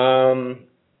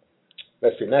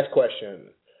 Let's see, next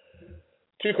question.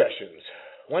 2 questions.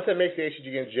 Once I make the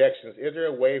HCG injections, is there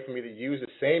a way for me to use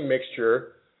the same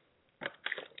mixture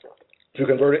to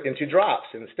convert it into drops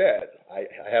instead? I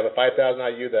have a 5,000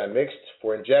 IU that I mixed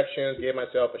for injections, gave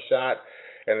myself a shot,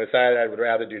 and decided I would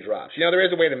rather do drops. There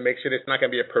is a way to mix it. It's not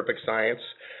going to be a perfect science.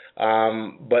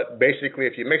 But basically,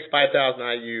 if you mix 5,000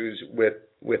 IUs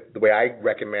with the way I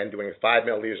recommend doing 5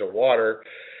 milliliters of water,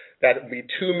 that would be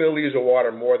 2 milliliters of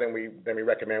water more than we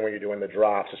recommend when you're doing the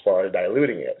drops as far as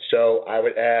diluting it. So I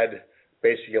would add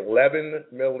basically 11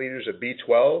 milliliters of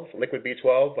B12, liquid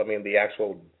B12. I mean the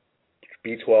actual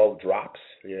B12 drops.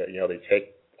 They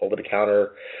take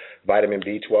over-the-counter vitamin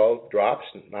B12 drops,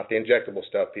 not the injectable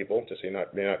stuff, people, just so you're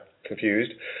not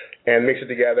confused, and mix it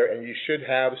together, and you should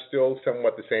have still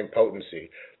somewhat the same potency.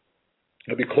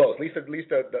 It'll be close. At least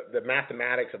the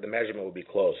mathematics of the measurement will be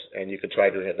close, and you could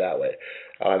try doing it that way.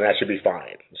 That should be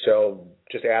fine. So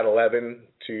just add 11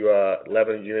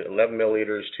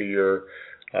 milliliters to your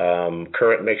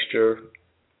current mixture,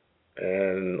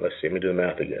 and let's see, let me do the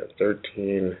math again.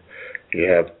 13. You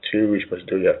have 2. You're supposed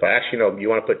to do. You have 5. Actually, no. You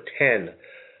want to put 10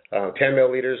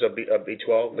 milliliters of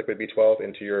B12, liquid B12,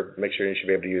 into your mixture, and you should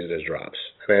be able to use it as drops.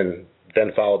 And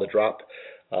then follow the drop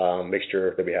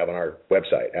mixture that we have on our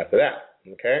website after that.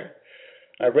 Okay.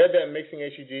 I read that mixing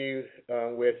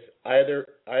HCG with either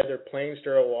plain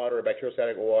sterile water or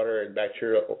bacteriostatic water and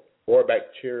bacterial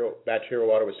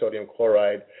water with sodium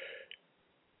chloride.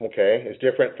 Okay, it's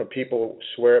different from people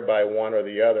swear by one or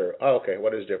the other. Oh, okay,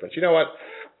 what is the difference? You know what?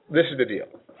 This is the deal.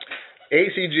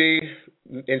 HCG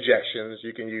injections,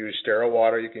 you can use sterile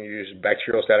water, you can use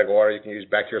bacteriostatic water, you can use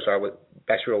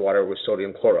bacterial water with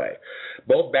sodium chloride.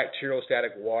 Both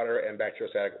bacteriostatic water and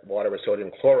bacteriostatic water with sodium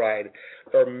chloride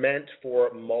are meant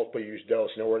for multiple use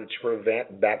dose in order to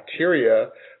prevent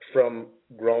bacteria from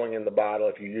growing in the bottle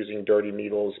if you're using dirty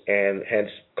needles and hence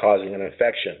causing an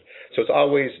infection. So it's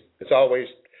always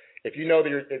if you know that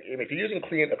if you're using a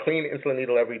clean insulin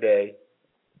needle every day,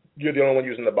 you're the only one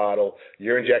using the bottle,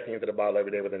 you're injecting into the bottle every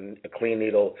day with a clean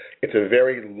needle, it's a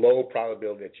very low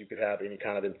probability that you could have any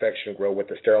kind of infection grow with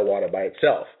the sterile water by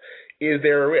itself. Is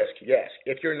there a risk? Yes.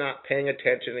 If you're not paying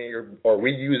attention or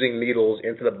reusing needles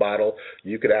into the bottle,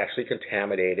 you could actually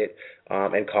contaminate it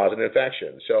and cause an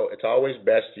infection. So it's always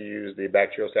best to use the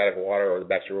bacteriostatic water or the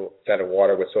bacteriostatic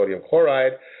water with sodium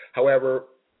chloride. However,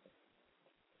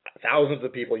 thousands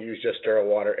of people use just sterile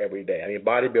water every day. I mean,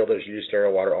 bodybuilders use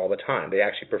sterile water all the time. They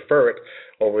actually prefer it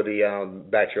over the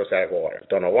bacteriostatic water.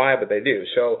 Don't know why, but they do.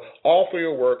 So all three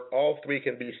will work. All three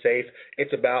can be safe.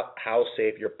 It's about how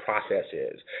safe your process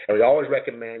is. And we always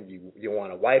recommend you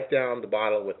want to wipe down the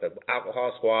bottle with an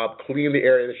alcohol swab, clean the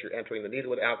area that you're entering the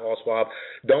needle with alcohol swab.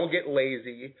 Don't get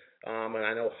lazy. And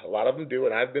I know a lot of them do,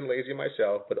 and I've been lazy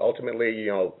myself, but ultimately,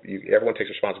 everyone takes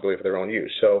responsibility for their own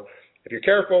use. So if you're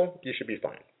careful, you should be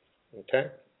fine. Okay?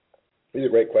 These are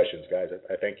great questions, guys.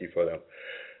 I thank you for them.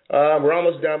 We're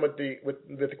almost done with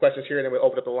the questions here, and then we'll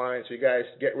open up the line. So you guys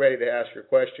get ready to ask your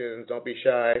questions. Don't be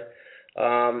shy.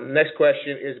 Next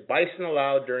question, is bison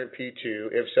allowed during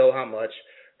P2? If so, how much?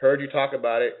 Heard you talk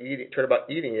about it,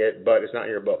 eating it, but it's not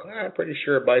in your book. I'm pretty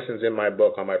sure bison's in my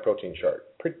book on my protein chart.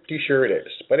 Pretty sure it is.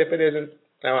 But if it isn't,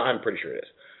 I'm pretty sure it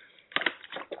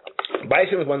is.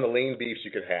 Bison is one of the lean beefs you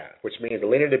could have, which means the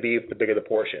leaner the beef, the bigger the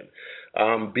portion.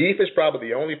 Beef is probably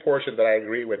the only portion that I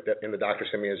agree with in the Dr.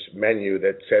 Simeon's menu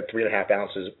that said 3.5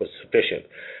 ounces was sufficient.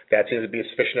 That seems to be a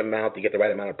sufficient amount to get the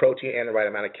right amount of protein and the right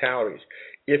amount of calories.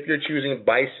 If you're choosing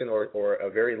bison or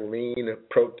a very lean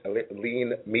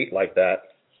meat like that,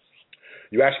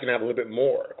 you actually can have a little bit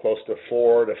more, close to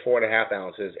 4 to 4.5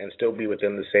 ounces, and still be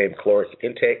within the same caloric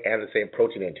intake and the same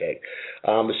protein intake.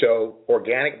 So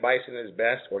organic bison is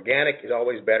best. Organic is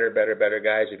always better,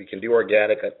 guys. If you can do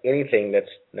organic on anything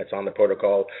that's on the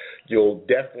protocol, you'll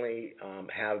definitely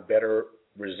have better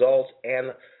results,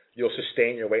 and you'll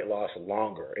sustain your weight loss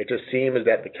longer. It just seems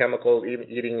that the chemicals, even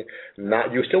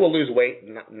you still will lose weight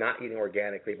not eating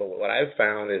organically, but what I've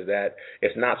found is that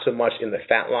it's not so much in the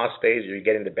fat loss phase you're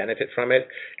getting the benefit from it.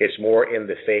 It's more in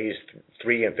the phase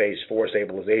 3 and phase 4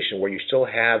 stabilization, where you still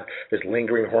have this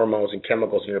lingering hormones and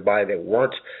chemicals in your body that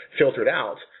weren't filtered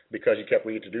out because you kept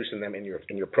reintroducing them in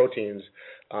your proteins,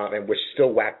 and which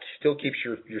still keeps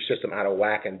your system out of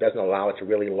whack and doesn't allow it to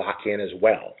really lock in as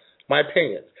well. My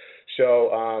opinion.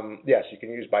 So, yes, you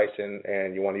can use bison,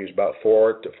 and you want to use about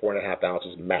 4 to 4.5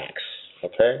 ounces max,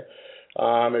 okay?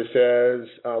 It says,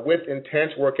 with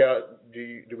intense workout,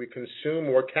 do we consume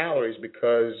more calories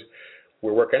because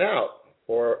we're working out,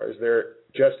 or is there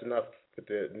just enough with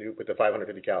the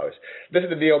 550 calories? This is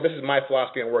the deal. This is my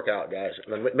philosophy on workout, guys.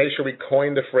 Make sure we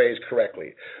coin the phrase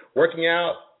correctly. Working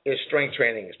out is strength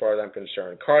training as far as I'm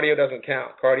concerned. Cardio doesn't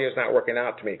count. Cardio is not working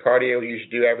out to me. Cardio you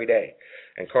should do every day.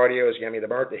 And cardio is going to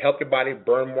to help your body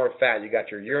burn more fat. You got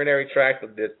your urinary tract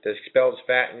that expels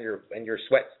fat, and your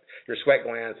sweat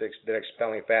glands that are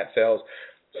expelling fat cells,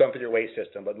 some through your waste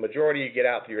system. But the majority you get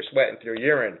out through your sweat and through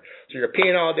your urine. So you're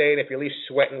peeing all day, and if you're at least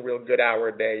sweating real good hour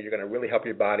a day, you're going to really help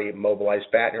your body mobilize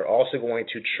fat, and you're also going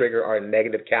to trigger our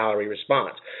negative calorie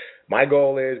response. My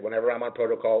goal is, whenever I'm on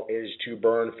protocol, is to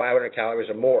burn 500 calories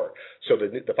or more. So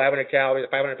the 500 calories,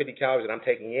 the 550 calories that I'm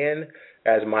taking in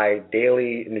as my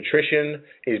daily nutrition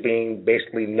is being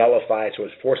basically nullified, so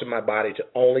it's forcing my body to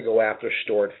only go after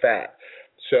stored fat.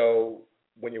 So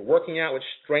when you're working out with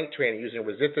strength training, using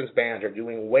resistance bands or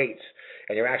doing weights,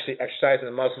 and you're actually exercising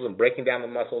the muscles and breaking down the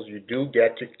muscles, you do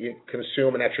get to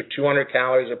consume an extra 200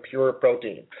 calories of pure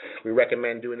protein. We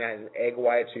recommend doing that in egg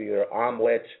whites, either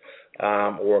omelet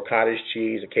or cottage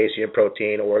cheese, a casein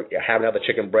protein, or have another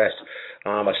chicken breast,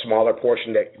 a smaller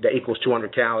portion that equals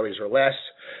 200 calories or less.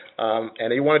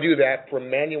 And you want to do that. For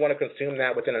men, you want to consume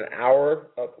that within an hour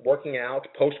of working out,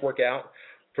 post-workout,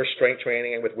 for strength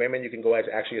training. And with women, you can go as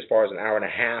far as an hour and a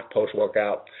half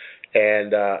post-workout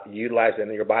and utilize them.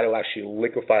 And your body will actually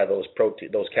liquefy those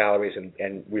calories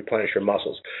and replenish your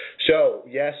muscles. So,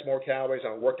 yes, more calories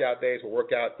on workout days, but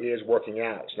workout is working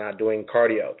out. It's not doing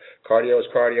cardio. Cardio is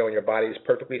cardio, and your body is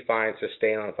perfectly fine to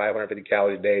stay on 550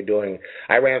 calories a day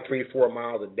I ran 3-4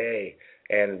 miles a day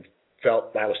and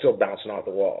felt I was still bouncing off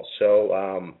the walls.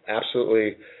 So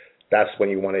absolutely, that's when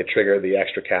you want to trigger the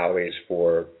extra calories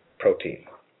for protein.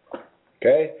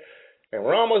 Okay? And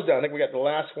we're almost done. I think we got the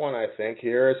last one,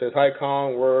 here. It says, hi,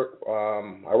 Colin.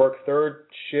 I work third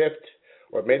shift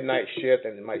or midnight shift,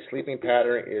 and my sleeping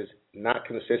pattern is not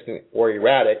consistent or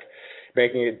erratic,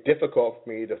 making it difficult for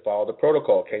me to follow the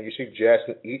protocol. Can you suggest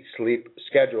an eat-sleep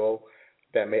schedule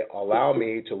that may allow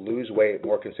me to lose weight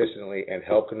more consistently and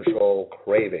help control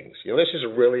cravings? This is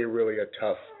really, really a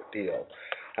tough deal.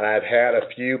 And I've had a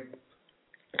few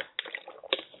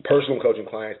personal coaching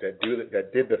clients that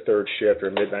did the third shift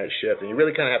or midnight shift, and you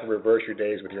really kind of have to reverse your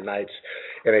days with your nights,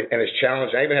 and it's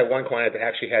challenging. I even had one client that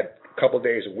actually had a couple of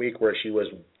days a week where she was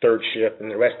third shift,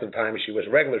 and the rest of the time she was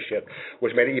regular shift,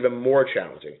 which made it even more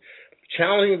challenging.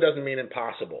 Challenging doesn't mean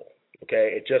impossible.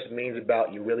 Okay, it just means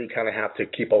you really kind of have to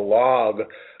keep a log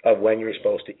of when you're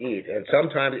supposed to eat. And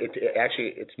sometimes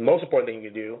it's the most important thing you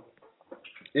do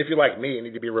if you're like me and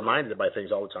need to be reminded by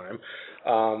things all the time,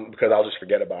 because I'll just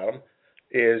forget about them,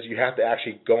 is you have to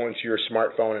actually go into your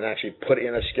smartphone and actually put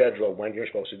in a schedule when you're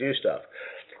supposed to do stuff.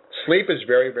 Sleep is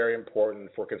very, very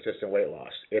important for consistent weight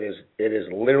loss. It is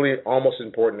literally almost as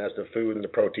important as the food and the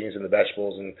proteins and the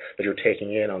vegetables that you're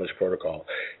taking in on this protocol.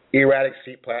 Erratic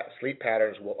sleep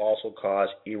patterns will also cause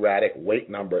erratic weight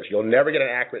numbers. You'll never get an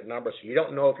accurate number, so you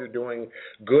don't know if you're doing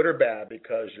good or bad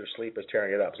because your sleep is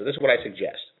tearing it up. So this is what I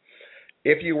suggest.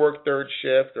 If you work third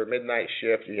shift or midnight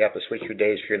shift, you have to switch your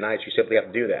days for your nights. You simply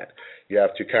have to do that. You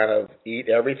have to kind of eat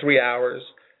every 3 hours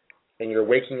in your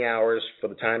waking hours for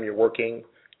the time you're working,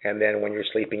 and then when you're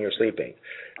sleeping, you're sleeping.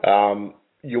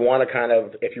 You want to kind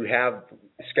of, if you have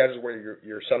schedules where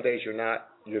you're some days you're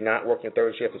not working a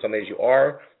third shift and some days you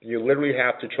are, you literally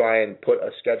have to try and put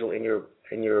a schedule in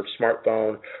your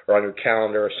smartphone or on your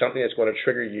calendar or something that's going to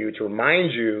trigger you to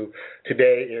remind you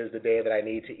today is the day that I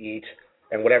need to eat.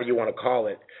 And whatever you want to call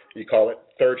it, you call it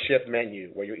third shift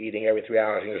menu, where you're eating every 3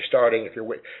 hours and you're starting. If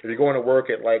you're going to work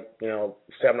at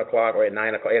 7 o'clock or at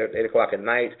 9 o'clock, 8 o'clock at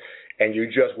night, and you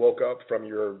just woke up from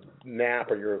your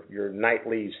nap or your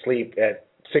nightly sleep at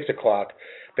 6 o'clock,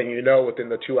 then you know within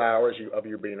the 2 hours of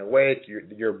you being awake,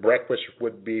 your breakfast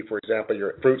would be, for example,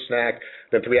 your fruit snack.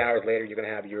 Then 3 hours later, you're going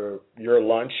to have your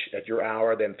lunch at your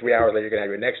hour. Then 3 hours later, you're going to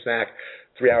have your next snack.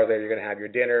 3 hours later, you're going to have your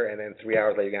dinner, and then 3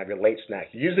 hours later, you're going to have your late snack.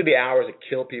 Usually the hours that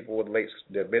kill people with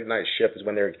the midnight shift is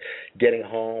when they're getting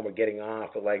home or getting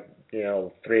off at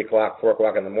 3 o'clock, 4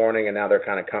 o'clock in the morning, and now they're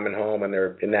kind of coming home and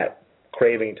they're in that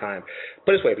craving time.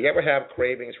 But this way, if you ever have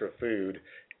cravings for food,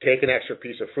 take an extra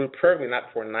piece of fruit, preferably not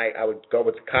before night. I would go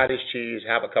with cottage cheese,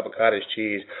 have a cup of cottage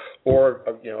cheese, or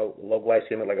low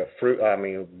glycemic like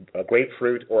a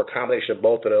grapefruit, or a combination of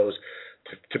both of those.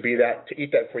 To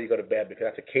eat that before you go to bed, because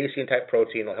that's a casein type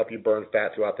protein. It'll help you burn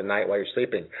fat throughout the night while you're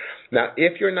sleeping. Now,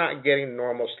 if you're not getting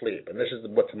normal sleep, and this is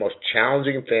what's the most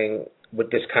challenging thing with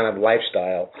this kind of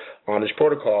lifestyle on this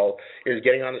protocol, is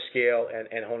getting on the scale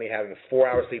and only having 4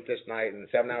 hours sleep this night and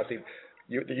 7 hours sleep.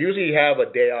 You usually have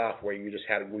a day off where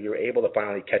you're able to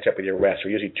finally catch up with your rest, or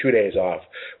usually 2 days off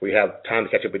where you have time to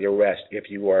catch up with your rest if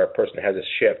you are a person that has a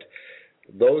shift.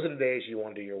 Those are the days you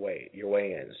want to do your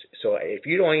weigh-ins. So if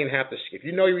you don't even have to, if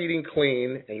you know you're eating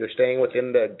clean and you're staying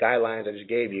within the guidelines I just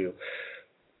gave you,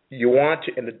 you want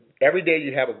to, every day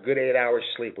you have a good 8 hours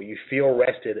sleep where you feel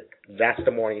rested, that's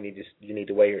the morning you need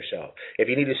to weigh yourself. If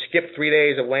you need to skip 3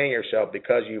 days of weighing yourself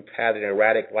because you've had an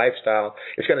erratic lifestyle,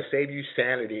 it's going to save you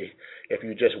sanity if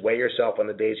you just weigh yourself on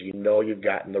the days you know you've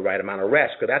gotten the right amount of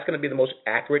rest, because that's going to be the most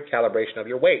accurate calibration of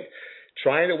your weight.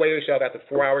 Trying to weigh yourself after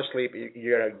 4 hours sleep,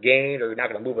 you're going to gain or you're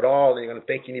not going to move at all, and you're going to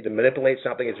think you need to manipulate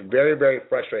something. It's very, very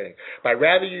frustrating. But I'd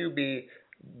rather you be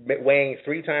weighing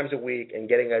 3 times a week and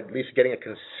at least getting a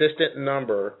consistent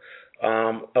number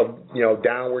of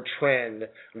downward trend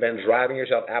than driving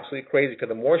yourself absolutely crazy, because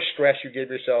the more stress you give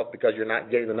yourself because you're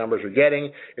not getting the numbers you're getting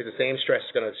is the same stress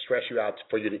that's going to stress you out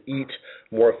for you to eat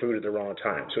more food at the wrong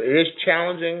time. So it is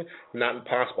challenging, not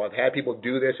impossible. I've had people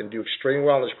do this and do extremely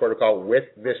well in this protocol with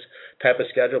this type of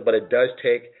schedule, but it does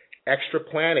take extra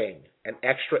planning and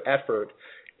extra effort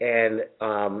and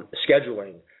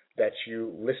scheduling, that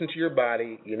you listen to your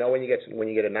body. You know when you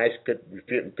get a nice good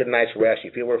night's rest, you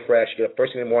feel refreshed. You get up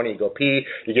first thing in the morning, you go pee,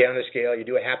 you get on the scale, you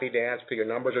do a happy dance because your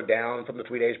numbers are down from the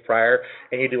 3 days prior,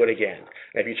 and you do it again.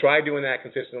 And if you try doing that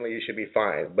consistently, you should be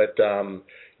fine. But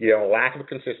lack of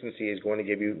consistency is going to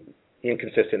give you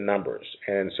inconsistent numbers.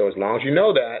 And so as long as you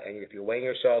know that, and if you're weighing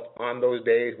yourself on those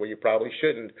days where you probably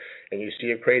shouldn't, and you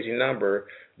see a crazy number,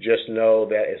 just know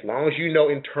that as long as you know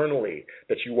internally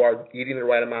that you are eating the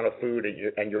right amount of food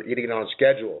and you're eating it on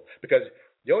schedule, because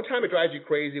the only time it drives you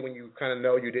crazy when you kind of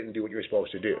know you didn't do what you're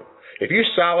supposed to do. If you're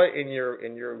solid in your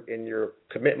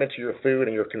commitment to your food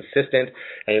and you're consistent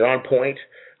and you're on point,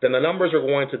 then the numbers are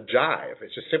going to jive.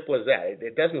 It's as simple as that.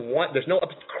 There's no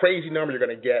crazy number you're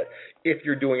going to get if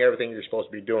you're doing everything you're supposed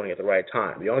to be doing at the right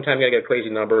time. The only time you're going to get a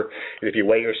crazy number is if you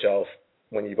weigh yourself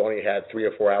when you've only had 3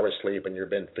 or 4 hours sleep and you've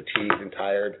been fatigued and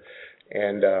tired,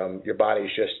 and your body's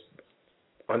just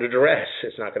under duress.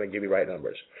 It's not going to give you right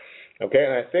numbers. Okay,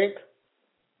 and I think,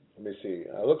 let me see.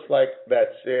 Looks like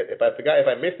that's it. If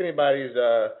I missed anybody's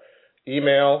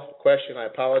email question, I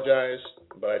apologize,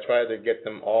 but I tried to get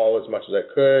them all as much as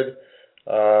I could.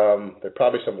 There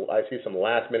probably I see some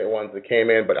last minute ones that came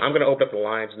in, but I'm going to open up the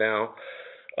lines now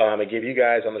and give you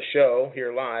guys on the show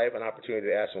here live an opportunity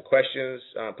to ask some questions.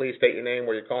 Please state your name,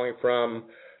 where you're calling from,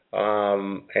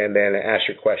 and then ask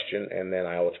your question, and then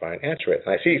I will try and answer it.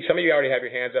 And I see some of you already have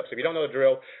your hands up, so if you don't know the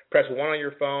drill, press 1 on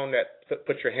your phone. That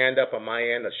puts your hand up on my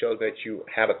end. That shows that you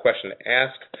have a question to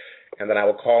ask, and then I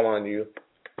will call on you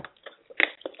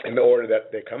in the order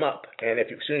that they come up. And as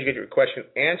soon as you get your question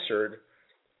answered,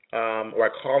 or I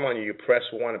call on you, you press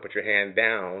 1 and put your hand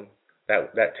down.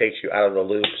 That takes you out of the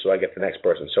loop, so I get the next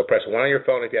person. So press 1 on your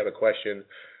phone if you have a question.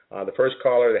 The first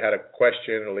caller that had a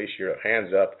question, at least your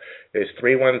hand's up, is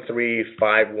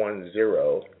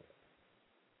 313-510.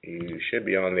 You should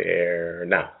be on the air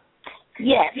now.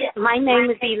 Yes, my name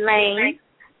is Elaine.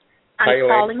 I'm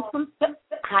calling from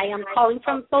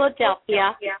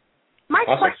Philadelphia. My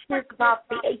question is about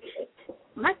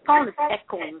my phone is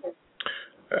echoing.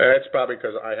 It's probably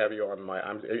because I have you on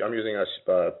I'm using a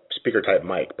speaker type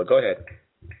mic, but go ahead.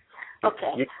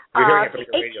 Okay. You're hearing it from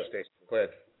your radio station. Go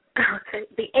ahead. Okay.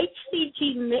 The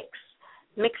HCG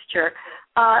mixture,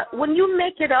 when you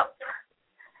make it up,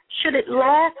 should it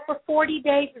last for 40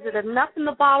 days? Is it enough in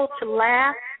the bottle to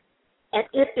last? And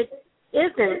if it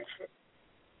isn't,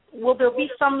 will there be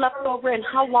some left over, and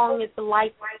how long is the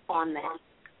life on that?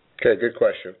 Okay, good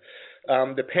question.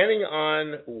 Depending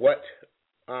on what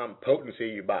potency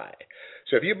you buy.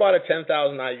 So if you bought a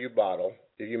 10,000 IU bottle,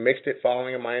 if you mixed it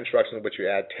following my instructions, which you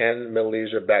add 10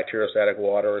 milliliters of bacteriostatic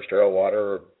water or sterile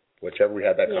water, or whichever we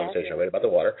had that conversation already about the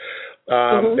water,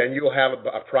 then you'll have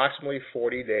approximately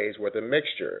 40 days worth of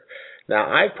mixture. Now,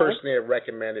 I personally have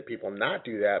recommended people not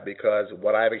do that because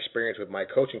what I've experienced with my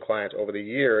coaching clients over the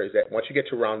year is that once you get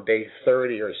to around day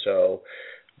 30 or so,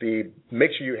 the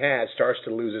mixture you had starts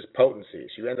to lose its potency.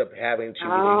 So you end up having to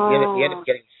you end up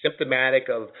getting symptomatic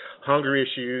of hunger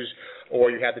issues, or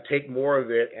you have to take more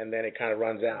of it, and then it kind of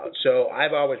runs out. So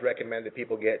I've always recommended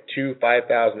people get 2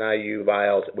 5,000 IU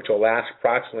vials, which will last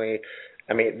approximately,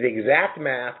 the exact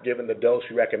math, given the dose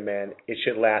we recommend, it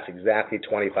should last exactly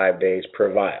 25 days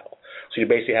per vial. So you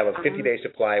basically have a 50-day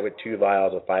supply with 2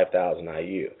 vials of 5,000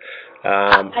 IU.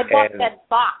 I bought that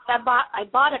box. I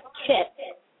bought a kit.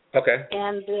 Okay.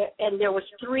 And there was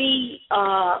 3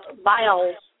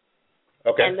 vials.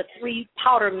 Okay. And the 3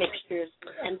 powder mixtures,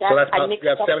 and so that's I mixed you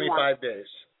have up 75 one. days.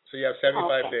 So you have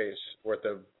 75 days worth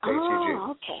of HCG.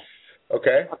 Oh, okay.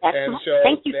 Okay. And so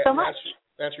thank you so much.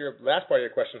 Answer your last part of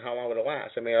your question, how long would it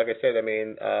last? Like I said,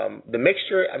 the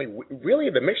mixture, really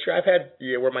the mixture I've had,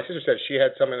 where my sister said she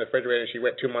had some in the refrigerator and she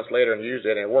went 2 months later and used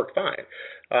it and it worked fine.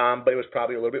 But it was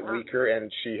probably a little bit weaker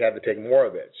and she had to take more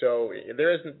of it. So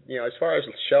there isn't, as far as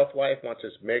shelf life, once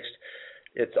it's mixed,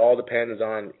 it all depends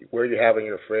on where you have it in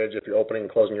your fridge, if you're opening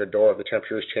and closing your door, if the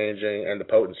temperature is changing, and the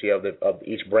potency of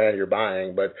each brand you're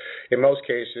buying. But in most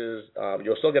cases,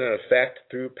 you'll still get an effect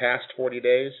through past 40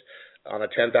 days on a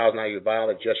 10,000 IU vial.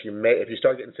 If you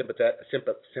start getting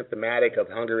symptomatic of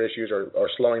hunger issues or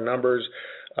slowing numbers,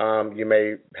 you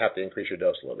may have to increase your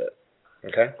dose a little bit.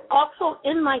 Okay. Also,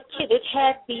 in my kit, it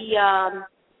had the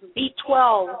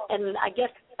B12, and I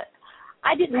guess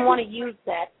I didn't want to use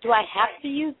that. Do I have to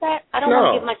use that? I don't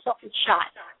want to give myself a shot.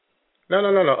 No.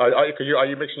 Are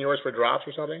you mixing yours for drops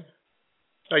or something?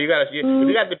 No, if you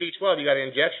got the B12, you got an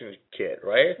injection kit,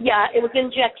 right? Yeah, it was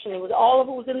injection. All of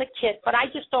it was in the kit, but I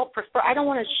just don't prefer. I don't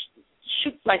want to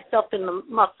shoot myself in the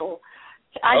muscle.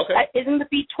 Isn't the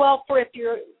B12 for if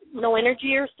you're no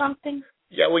energy or something?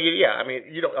 Yeah, well, yeah.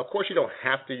 Of course, you don't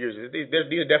have to use it.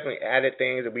 These are definitely added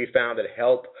things that we found that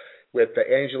help with the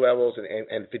energy levels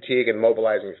and fatigue and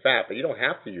mobilizing fat, but you don't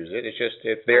have to use it.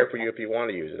 It's there for you if you want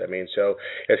to use it. So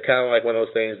it's kind of like one of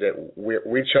those things that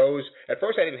we chose. At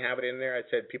first, I didn't have it in there. I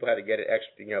said people had to get it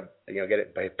extra,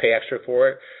 pay extra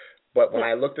for it. But when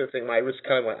I looked at the thing, I was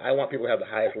kind of I want people to have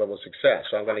the highest level of success.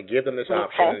 So I'm going to give them this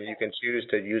option, and you can choose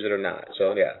to use it or not.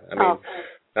 So yeah, not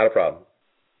a problem.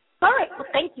 All right. Well,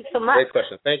 thank you so much. Great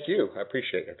question. Thank you. I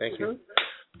appreciate it. Thank you.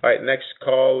 All right, next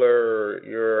caller,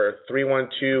 you're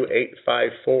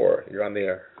 312-854. You're on the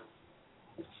air.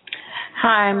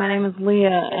 Hi, my name is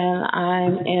Leah, and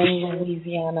I'm in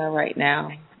Louisiana right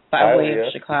now by way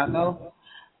of Chicago.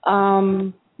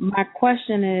 My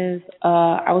question is,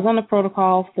 I was on the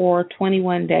protocol for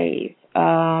 21 days.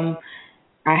 I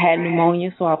had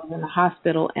pneumonia, so I was in the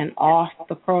hospital and off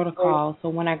the protocol. So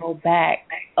when I go back,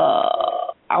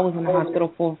 I was in the hospital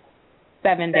for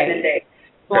 7 days.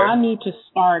 So I need to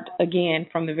start again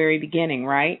from the very beginning,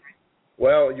 right?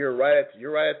 Well, you're right at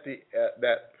the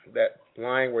that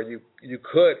line where you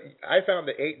could. I found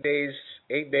that 8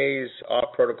 days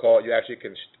off protocol, you actually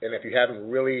can, and if you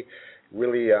haven't really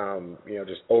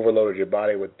just overloaded your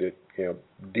body with the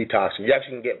detoxing, you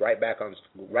actually can get right back on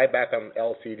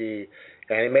LCD,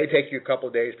 and it may take you a couple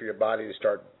of days for your body to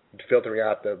start filtering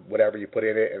out the whatever you put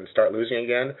in it and start losing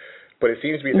again. But it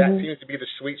seems to be that seems to be the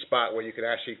sweet spot where you can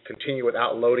actually continue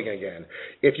without loading again.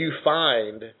 If you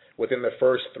find within the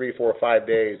first 3, 4, 5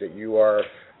 days that you are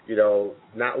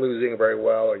not losing very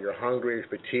well, or you're hungry,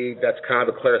 fatigued, that's kind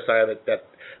of a clear sign that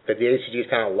the HCG has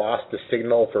kind of lost the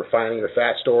signal for finding the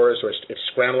fat stores, or it's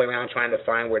scrambling around trying to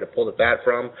find where to pull the fat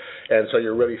from, and so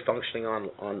you're really functioning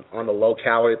on the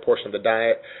low-calorie portion of the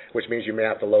diet, which means you may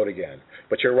have to load again.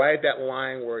 But you're right at that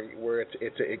line where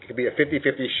it could be a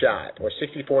 50-50 shot or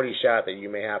 60-40 shot that you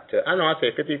may have to, I'd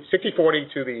say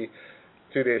 60-40 to the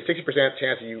 60%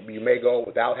 chance that you may go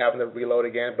without having to reload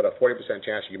again, but a 40%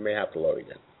 chance you may have to load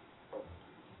again.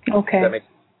 Okay.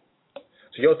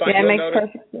 So you'll find. Yeah, it makes notice.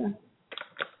 Perfect sense.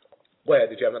 Go ahead.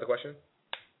 Did you have another question?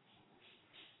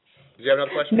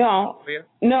 No. Leah?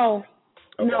 No.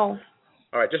 Okay. No.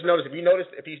 All right. Just notice if you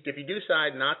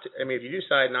decide not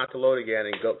to load again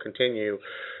and continue,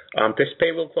 just pay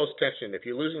a little close attention. If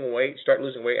you're losing weight, start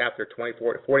losing weight after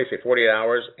 48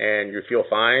 hours, and you feel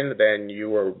fine, then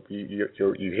you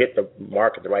hit the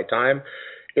mark at the right time.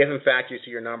 If, in fact, you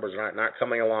see your numbers are not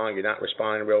coming along, you're not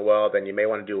responding real well, then you may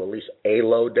want to do at least a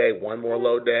load day, one more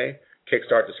load day,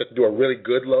 kickstart the system, do a really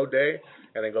good load day,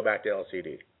 and then go back to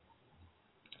LCD.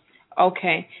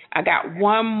 Okay. I got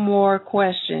one more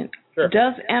question. Sure.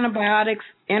 Does antibiotics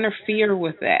interfere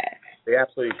with that? They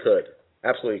absolutely could.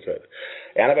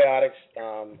 Antibiotics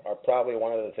are probably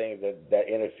one of the things that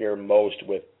interfere most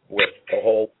with the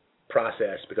whole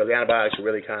process, because antibiotics are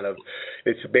really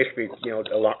it's basically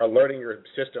alerting your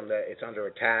system that it's under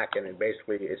attack, and then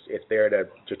basically it's there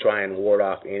to try and ward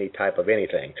off any type of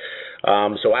anything.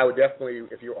 So I would definitely,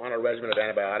 if you're on a regimen of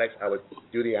antibiotics, I would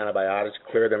do the antibiotics,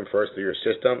 clear them first through your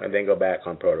system, and then go back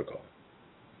on protocol.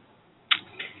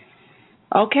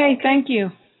 Okay, thank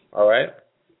you. All right,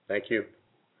 thank you.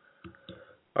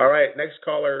 All right, next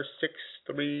caller,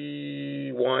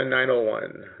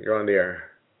 631901. You're on the air.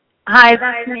 Hi,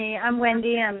 that's me. I'm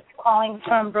Wendy. I'm calling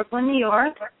from Brooklyn, New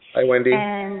York. Hi, Wendy.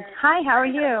 And hi, how are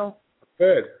you?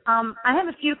 Good. I have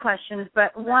a few questions,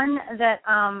 but one that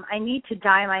I need to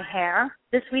dye my hair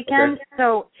this weekend. Okay.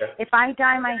 So if I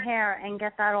dye my hair and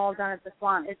get that all done at the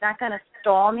salon, is that going to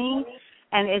stall me?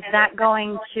 And is that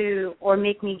going to, or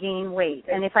make me gain weight?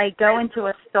 And if I go into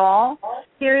a stall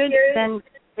period, then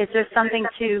is there something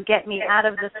to get me out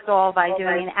of the stall by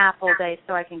doing an apple day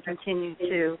so I can continue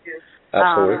to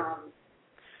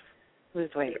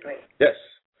lose weight? Yes.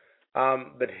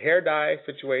 The hair dye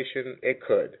situation, it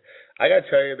could. I got to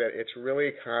tell you that it's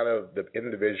really kind of the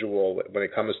individual when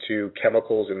it comes to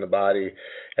chemicals in the body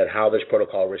and how this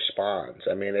protocol responds.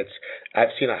 I mean,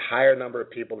 I've seen a higher number of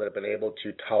people that have been able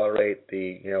to tolerate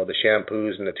the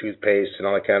shampoos and the toothpaste and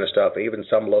all that kind of stuff, even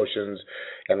some lotions,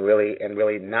 and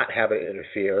really not have it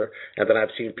interfere. And then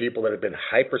I've seen people that have been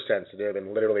hypersensitive,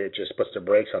 and literally it just puts the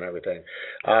brakes on everything.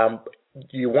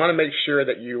 You want to make sure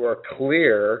that you are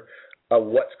clear of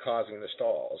what's causing the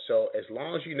stall. So as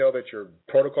long as you know that your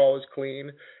protocol is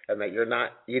clean and that you're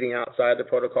not eating outside the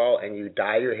protocol, and you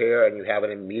dye your hair and you have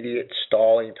an immediate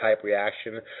stalling type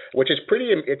reaction, which is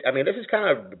this is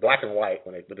kind of black and white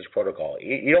with this protocol.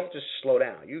 You don't just slow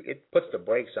down. It puts the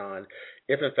brakes on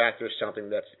if in fact there's something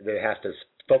that has to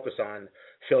focus on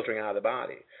filtering out of the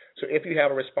body. So if you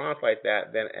have a response like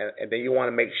that, then you want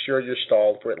to make sure you're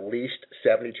stalled for at least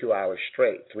 72 hours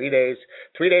straight. 3 days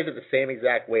at the same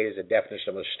exact weight is the definition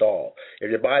of a stall. If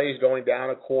your body's going down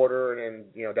a quarter and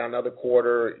then down another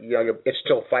quarter, it's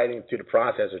still fighting through the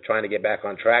process of trying to get back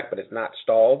on track, but it's not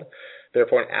stalled.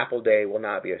 Therefore, an apple day will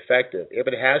not be effective. If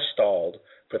it has stalled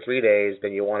for 3 days,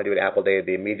 then you want to do an apple day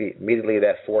immediately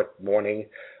that fourth morning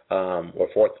or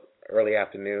fourth early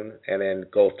afternoon, and then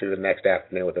go through the next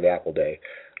afternoon with an apple day.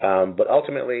 But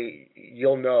ultimately,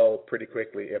 you'll know pretty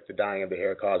quickly if the dyeing of the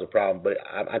hair caused a problem. But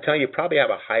I'm telling you, you probably have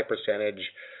a high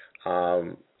percentage.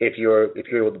 If you're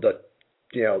the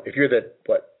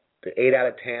 8 out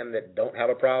of 10 that don't have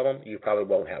a problem, you probably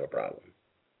won't have a problem.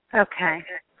 Okay.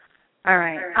 All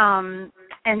right.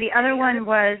 And the other one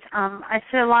was I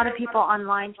see a lot of people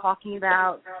online talking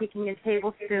about taking a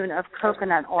tablespoon of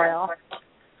coconut oil,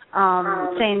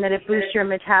 saying that it boosts your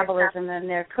metabolism, and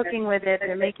they're cooking with it,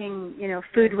 they're making,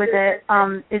 food with it.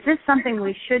 Is this something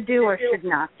we should do or should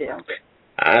not do?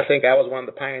 I think I was one of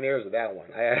the pioneers of that one.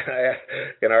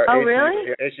 In our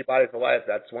HCG Body for Life,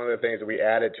 that's one of the things that we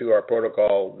added to our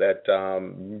protocol that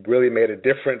really made a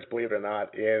difference, believe it or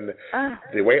not, in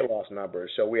the weight loss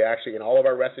numbers. So we actually, in all of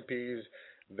our recipes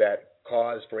that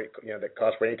cause for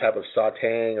any type of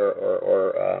sautéing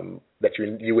or that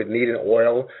you would need an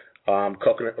oil,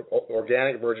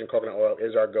 organic virgin coconut oil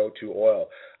is our go-to oil.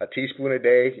 A teaspoon a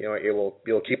day, it'll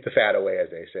keep the fat away, as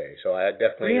they say. So I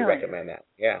definitely recommend that.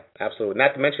 Yeah, absolutely.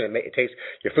 Not to mention,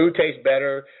 your food tastes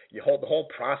better. The whole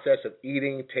process of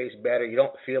eating tastes better. You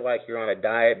don't feel like you're on a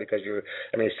diet because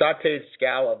sautéed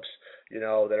scallops,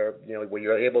 that are, when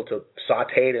you're able to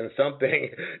saute it in something,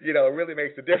 it really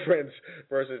makes a difference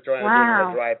versus trying to do it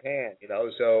in a dry pan,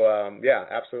 So, yeah,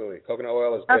 absolutely. Coconut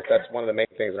oil that's one of the main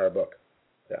things in our book.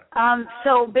 Yeah.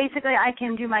 So basically I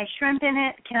can do my shrimp in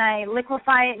it. Can I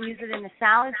liquefy it and use it in a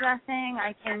salad dressing?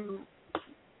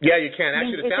 Yeah, you can.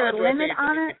 Actually, is there a limit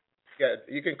on it? Yeah,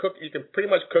 you can cook. You can pretty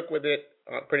much cook with it.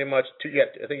 Pretty much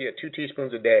I think you get 2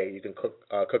 teaspoons a day. You can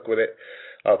cook with it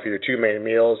for your 2 main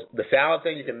meals. The salad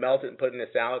thing, you can melt it and put it in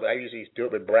a salad. But I usually do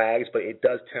it with Bragg's, but it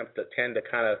does tend to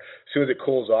kind of, as soon as it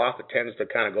cools off, it tends to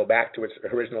kind of go back to its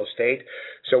original state.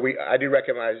 So I do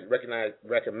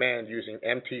recommend using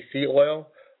MTC oil.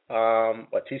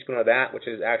 A teaspoon of that, which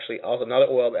is actually also another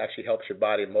oil that actually helps your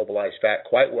body mobilize fat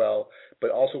quite well,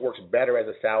 but also works better as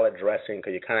a salad dressing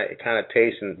because it kind of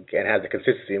tastes and has the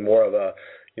consistency more of a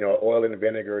oil and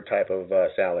vinegar type of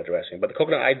salad dressing. But the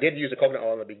coconut, I did use the coconut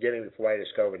oil in the beginning before I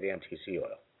discovered the MTC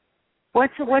oil.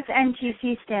 What's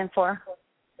MTC stand for?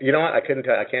 You know what? I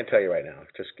can't tell you right now.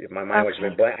 Just my mind was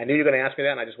just blank. I knew you were going to ask me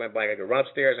that, and I just went blank. I could run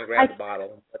upstairs and grab the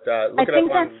bottle. But look it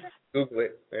up on Google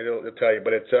it, and it'll tell you.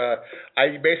 But it's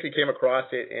I basically came across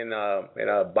it in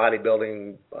a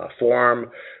bodybuilding forum,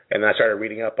 and I started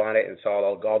reading up on it and saw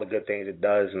all the good things it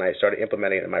does, and I started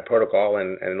implementing it in my protocol,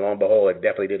 and lo and behold, it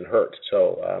definitely didn't hurt.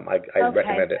 So I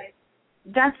recommend it.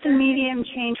 That's the medium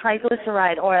chain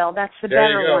triglyceride oil. That's the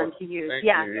better one to use.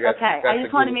 Yes. Okay. I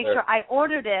just want to make sure. I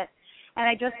ordered it, and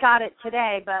I just got it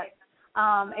today, but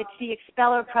it's the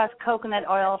expeller pressed coconut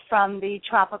oil from the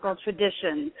Tropical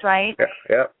Traditions, right?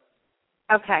 Yeah.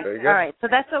 Okay. All right. So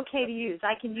that's okay to use.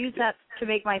 I can use that to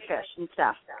make my fish and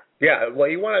stuff. Yeah. Well,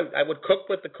 I would cook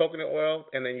with the coconut oil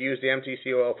and then use the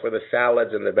MTC oil for the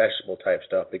salads and the vegetable type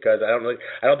stuff because I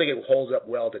don't think it holds up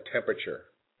well to temperature.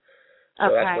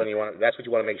 So that's what you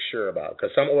want to make sure about.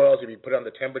 Because some oils, if you put it on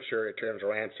the temperature, it turns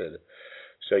rancid.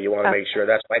 So you want to make sure.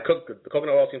 That's why the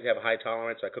coconut oil seems to have a high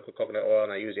tolerance. I cook with coconut oil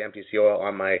and I use the MTC oil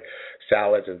on my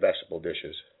salads and vegetable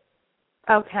dishes.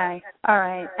 Okay. All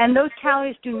right. And those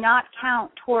calories do not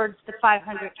count towards the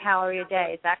 500 calorie a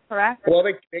day. Is that correct? Well,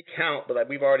 they count, but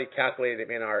we've already calculated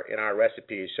them in our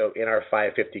recipes. So in our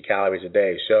 550 calories a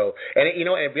day. So and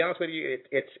to be honest with you,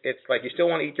 it's like you still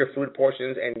want to eat your food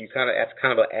portions, and that's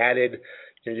kind of an added.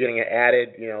 You're getting an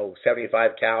added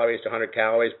 75 calories to 100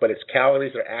 calories, but it's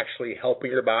calories that are actually helping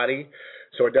your body.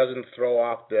 So it doesn't throw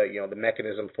off the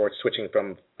mechanism for it switching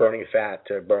from burning fat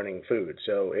to burning food.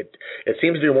 So it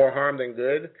seems to do more harm than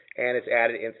good, and it's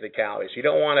added into the calories. So you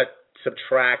don't want to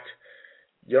subtract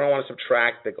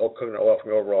the coconut oil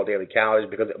from your overall daily calories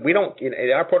because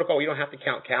in our protocol we don't have to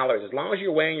count calories. As long as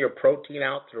you're weighing your protein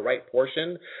out to the right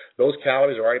portion, those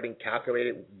calories are already being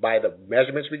calculated by the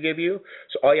measurements we give you.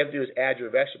 So all you have to do is add your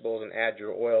vegetables and add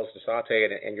your oils to saute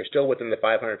it, and you're still within the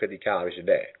 550 calories a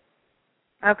day.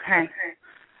 Okay.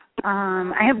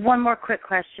 I have one more quick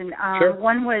question. Sure.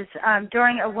 One was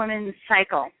during a woman's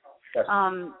cycle. Yes.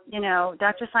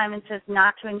 Dr. Simon says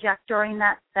not to inject during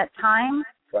that time,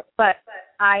 right. But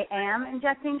I am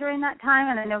injecting during that time,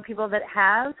 and I know people that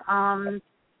have.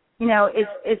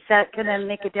 Is that going to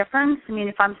make a difference? I mean,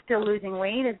 if I'm still losing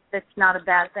weight, that's not a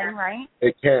bad thing, right?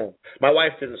 It can. My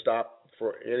wife didn't stop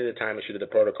for any of the time that she did the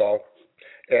protocol,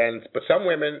 but some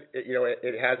women,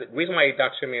 it has. The reason why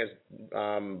Dr. Simeon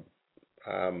has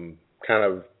kind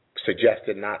of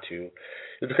suggested not to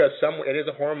is because it is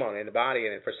a hormone in the body,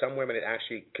 and for some women it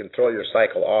actually can throw your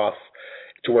cycle off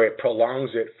to where it prolongs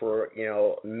it for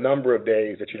a number of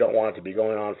days that you don't want it to be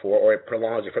going on for, or it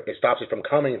stops it from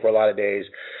coming for a lot of days.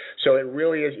 So it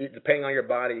really is, depending on your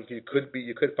body, you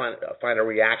could find a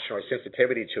reaction or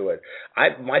sensitivity to it.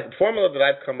 My formula that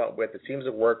I've come up with that seems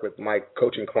to work with my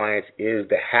coaching clients is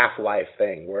the half-life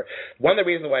thing. Where one of the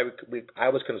reasons why I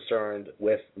was concerned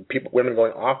with women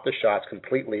going off the shots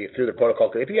completely through the protocol,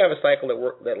 because if you have a cycle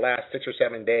that lasts 6 or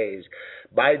 7 days,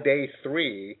 by day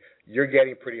 3 you're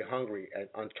getting pretty hungry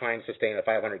on trying to sustain a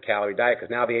 500-calorie diet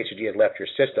because now the HCG has left your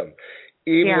system.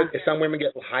 Some women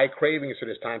get high cravings for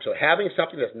this time. So having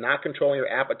something that's not controlling your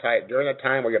appetite during a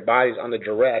time where your body's under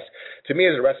duress, to me,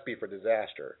 is a recipe for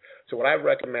disaster. So what I've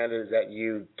recommended is that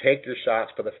you take your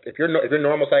shots if your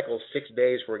normal cycle is 6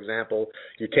 days, for example,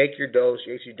 you take your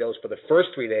HCG dose for the first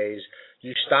 3 days,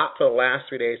 you stop for the last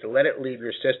 3 days to let it leave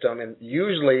your system, and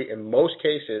usually, in most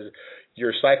cases,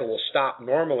 your cycle will stop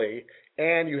normally,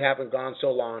 and you haven't gone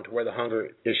so long to where the hunger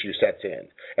issue sets in.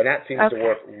 And that seems to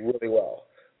work really well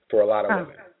for a lot of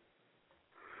women.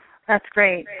 That's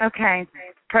great. Okay,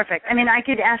 perfect. I mean, I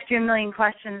could ask you a million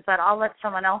questions, but I'll let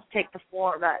someone else take the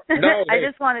floor. But no, I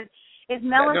just wanted, is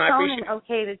melatonin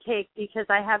okay to take? Because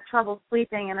I have trouble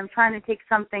sleeping, and I'm trying to take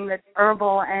something that's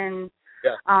herbal and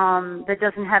that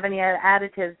doesn't have any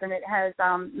additives, and it has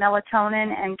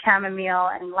melatonin and chamomile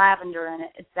and lavender in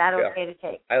it. Is that okay to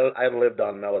take? I lived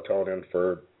on melatonin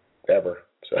forever,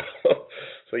 so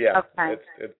yeah,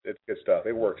 it's good stuff.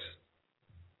 It works.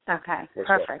 Okay,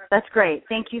 perfect. Well. That's great.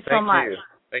 Thank you so much.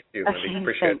 Thank you. Okay,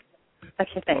 appreciate it.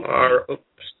 Okay, thanks.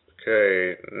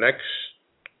 Okay, next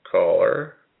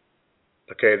caller.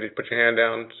 Okay, put your hand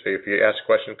down. So if you ask a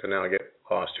question, because now I get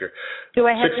lost here. Do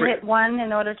I have to hit 1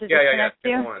 in order to disconnect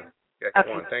you? Hit 1. Yeah, hit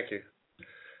 1. Thank you.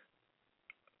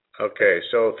 Okay,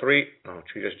 so 3. Oh,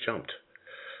 she just jumped.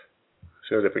 As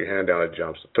soon as I put your hand down, it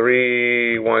jumps.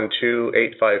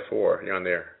 312-854. You're on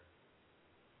there.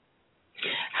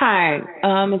 Hi,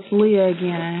 it's Leah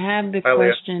again. I have the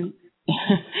question.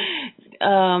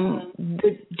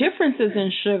 The differences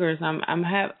in sugars. I'm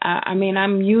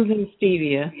using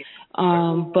stevia,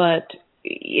 but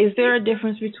is there a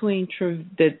difference between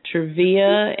the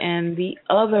Truvia and the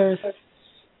other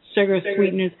sugar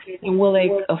sweeteners, and will they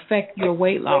affect your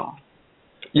weight loss?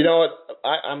 You know what?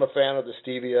 I'm a fan of the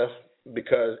stevia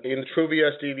because in the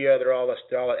Truvia, stevia, they're all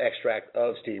an extract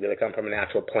of stevia. They come from a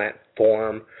natural plant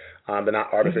form. They're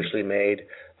not artificially made.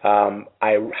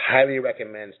 I highly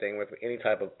recommend staying with any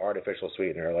type of artificial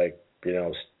sweetener, like,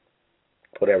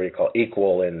 whatever you call it,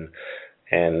 Equal and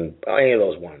any of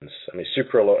those ones. I mean,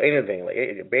 sucralose, anything. Like,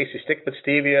 basically, stick with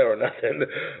stevia or nothing.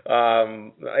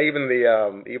 Even the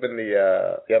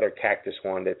other cactus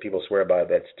one that people swear by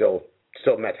that still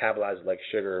metabolizes like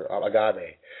sugar,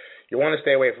 agave. You want to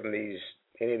stay away from any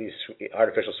of these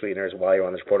artificial sweeteners while you're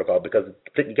on this protocol, because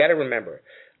you got to remember,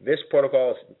 this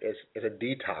protocol is a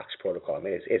detox protocol. I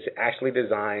mean, it's actually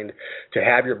designed to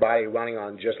have your body running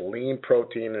on just lean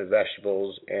protein and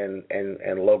vegetables and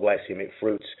low glycemic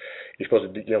fruits. You're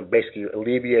supposed to basically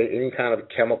alleviate any kind of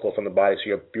chemical from the body, so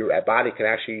your body can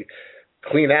actually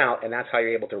clean out, and that's how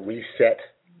you're able to reset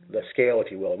the scale, if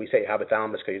you will. We say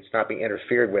hypothalamus because it's not being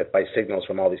interfered with by signals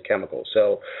from all these chemicals.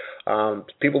 So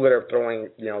people that are throwing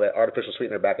that artificial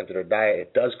sweetener back into their diet,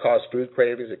 it does cause food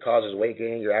cravings. It causes weight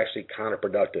gain. You're actually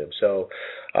counterproductive. So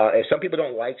if some people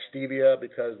don't like stevia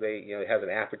because it has an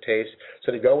aftertaste,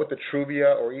 so to go with the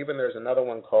Truvia, or even there's another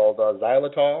one called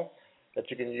xylitol that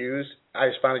you can use. I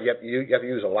just found that you have to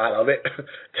use a lot of it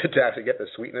to actually get the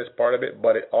sweetness part of it,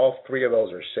 but all 3 of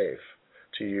those are safe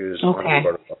to use on the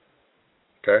protocol.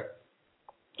 Okay.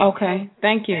 Okay.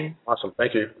 Thank you. Awesome.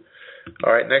 Thank you.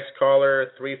 All right. Next caller,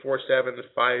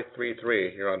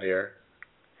 347-533. You're on the air.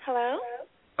 Hello.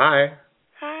 Hi.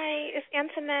 Hi. It's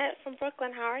Antoinette from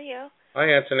Brooklyn. How are you? Hi,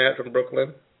 Antoinette from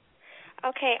Brooklyn.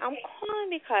 Okay. I'm calling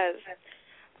because,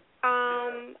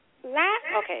 let's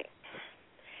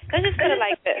just put it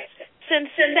like this.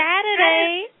 Since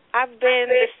Saturday, I've been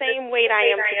the same weight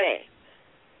I am today.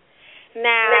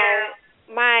 Now,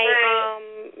 my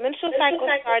menstrual cycle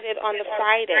started on the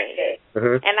Friday,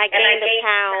 and I gained a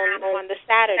pound on the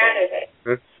Saturday.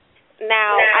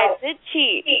 Now, I did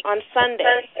cheat on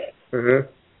Sunday.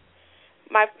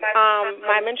 My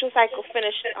menstrual cycle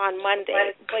finished on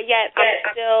Monday, but yet I'm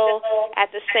still at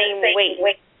the same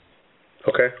weight.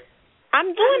 Okay.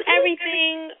 I'm doing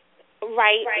everything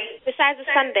right. Besides the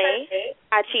Sunday,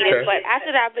 I cheated, but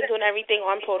after that, I've been doing everything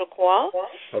on protocol.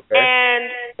 Okay.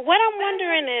 And what I'm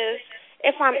wondering is,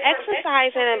 if I'm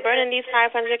exercising and burning these 500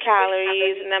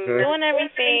 calories and I'm doing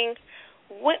everything,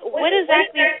 what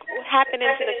exactly happening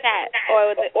to the fat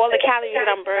or all the calories that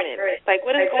I'm burning? Like,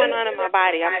 what is going on in my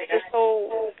body? I'm just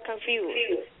so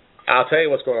confused. I'll tell you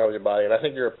what's going on with your body, and I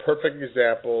think you're a perfect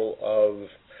example of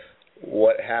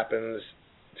what happens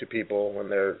to people when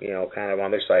they're, kind of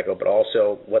on their cycle, but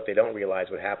also what they don't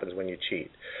realize what happens when you cheat.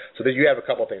 So you have a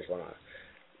couple of things going on.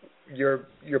 Your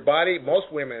body, most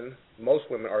women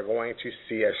are going to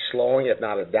see a slowing, if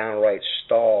not a downright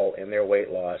stall in their weight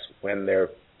loss when their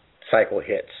cycle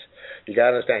hits. You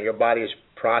got to understand, your body is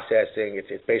processing.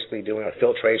 It's basically doing a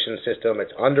filtration system.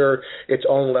 It's under its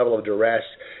own level of duress,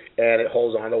 and it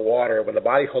holds on to water. When the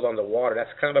body holds on to water,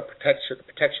 that's kind of a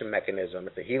protection mechanism.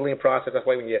 It's a healing process. That's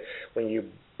why when you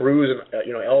bruise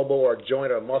an elbow or a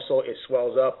joint or a muscle, it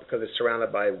swells up because it's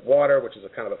surrounded by water, which is a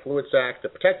kind of a fluid sac to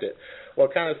protect it. Well,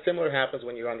 kind of similar happens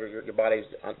when you're under your body's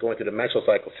going through the menstrual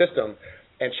cycle system.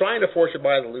 And trying to force your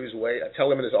body to lose weight, I tell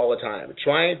women this all the time.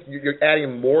 You're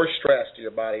adding more stress to your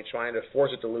body trying to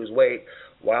force it to lose weight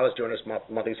while it's doing this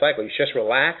monthly cycle. You just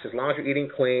relax. As long as you're eating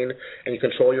clean and you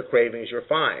control your cravings, you're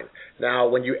fine. Now,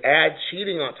 when you add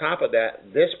cheating on top of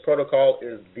that, this protocol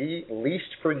is the least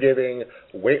forgiving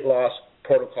weight loss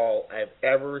protocol I've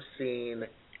ever seen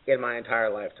in my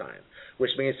entire lifetime,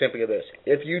 which means simply this.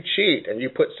 If you cheat and you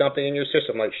put something in your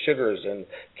system like sugars and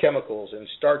chemicals and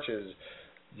starches,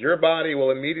 your body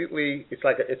will immediately. It's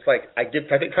like I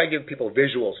try to give people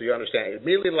visuals so you understand.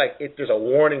 Immediately, like if there's a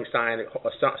warning sign, a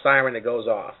siren that goes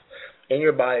off, in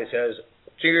your body says,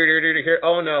 "Here,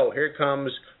 oh no, here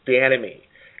comes the enemy."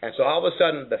 And so all of a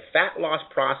sudden, the fat loss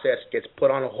process gets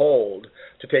put on hold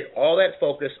to take all that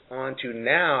focus onto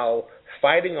now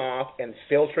fighting off and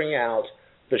filtering out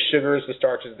the sugars, the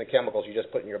starches, and the chemicals you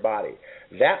just put in your body.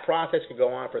 That process can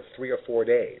go on for 3 or 4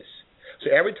 days.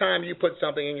 So every time you put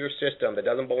something in your system that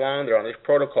doesn't belong there on this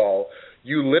protocol,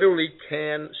 you literally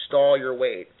can stall your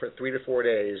weight for 3 to 4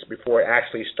 days before it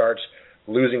actually starts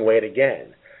losing weight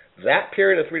again. That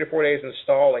period of 3 to 4 days in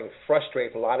stalling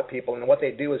frustrates a lot of people, and what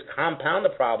they do is compound the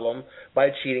problem by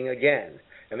cheating again.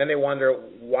 And then they wonder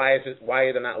why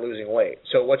they're not losing weight.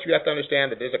 So what you have to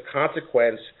understand that there's a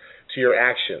consequence to your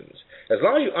actions. As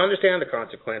long as you understand the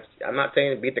consequence, I'm not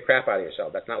saying beat the crap out of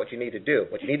yourself. That's not what you need to do.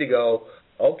 But you need to go,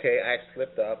 okay, I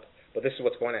slipped up, but this is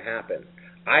what's going to happen.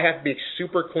 I have to be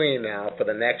super clean now for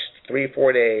the next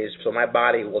 3-4 days so my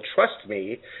body will trust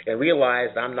me and realize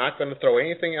that I'm not going to throw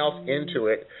anything else into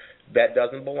it that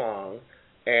doesn't belong,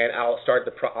 and I'll start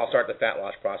the fat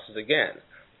loss process again.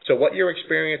 So what you're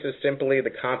experiencing is simply the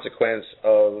consequence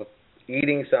of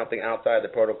eating something outside the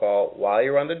protocol while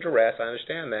you're under duress. I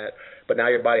understand that, but now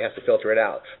your body has to filter it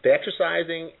out. The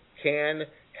exercising can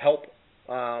help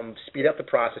speed up the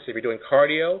process. If you're doing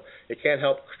cardio, it can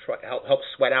help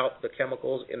sweat out the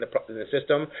chemicals in the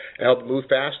system and help move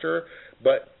faster.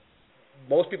 But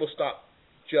most people stop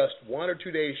just 1 or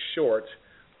 2 days short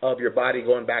of your body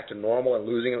going back to normal and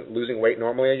losing weight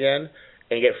normally again,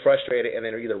 and you get frustrated and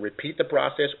then either repeat the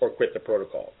process or quit the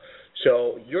protocol.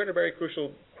 So you're in a very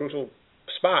crucial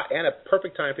spot and a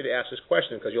perfect time for you to ask this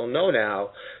question, because you'll know now.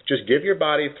 Just give your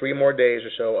body 3 more days or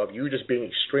so of you just being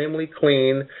extremely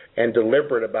clean and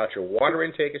deliberate about your water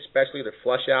intake, especially to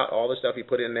flush out all the stuff you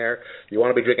put in there. You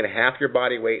want to be drinking half your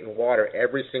body weight in water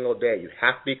every single day. You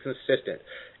have to be consistent.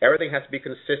 Everything has to be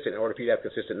consistent in order for you to have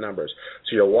consistent numbers.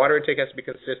 So your water intake has to be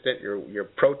consistent, your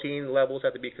protein levels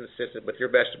have to be consistent with your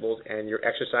vegetables, and your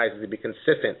exercise has to be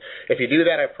consistent. If you do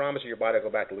that, I promise you your body will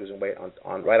go back to losing weight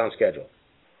right on schedule.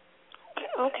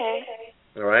 Okay.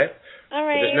 All right? All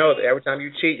right. But just know that every time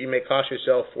you cheat, you may cost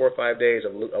yourself 4 or 5 days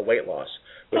of weight loss.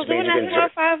 Which means you can 4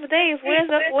 or 5 days,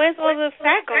 where's all the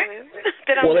fat going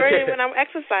that I'm burning when I'm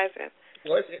exercising?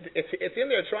 Well, it's in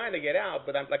there trying to get out,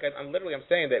 but I'm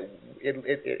saying that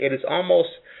it is almost.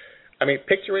 I mean,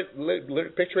 picture it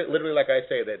literally like I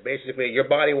say, that basically your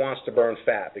body wants to burn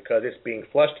fat because it's being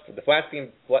flushed. The fat's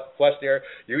being flushed there.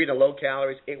 You're eating low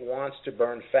calories. It wants to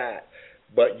burn fat,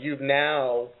 but you've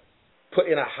now put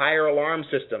in a higher alarm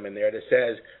system in there that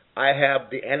says, I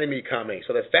have the enemy coming.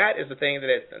 So the fat is the thing that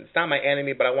it's not my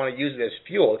enemy, but I want to use it as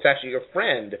fuel. It's actually your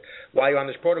friend while you're on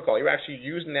this protocol. You're actually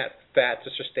using that fat to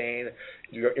sustain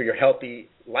your healthy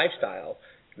lifestyle.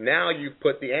 Now you've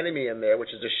put the enemy in there,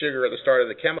 which is the sugar at the start of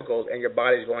the chemicals, and your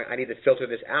body's going, I need to filter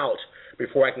this out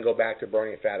before I can go back to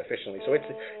burning fat efficiently. So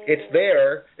it's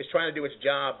there. It's trying to do its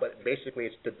job, but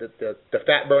basically it's the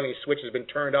fat-burning switch has been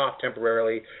turned off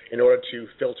temporarily in order to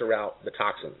filter out the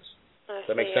toxins. Does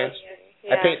that make sense?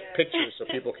 Yeah. I paint pictures so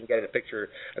people can get an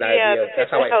idea.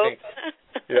 That's how I think.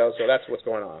 So that's what's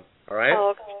going on. All right?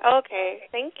 Okay.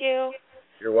 Thank you.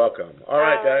 You're welcome. All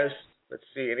right, guys. Let's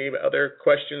see. Any other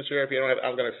questions here? If you don't have,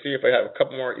 I'm going to see if I have a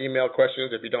couple more email questions.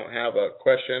 If you don't have a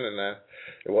question, and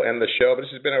it will end the show. But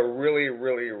this has been a really,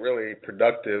 really, really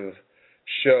productive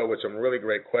show with some really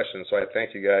great questions. So I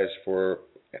thank you guys for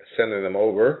sending them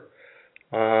over.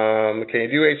 Can you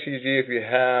do HCG if you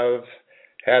have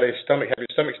your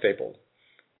stomach stapled?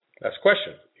 That's a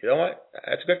question. You know what?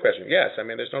 That's a good question. Yes. I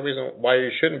mean, there's no reason why you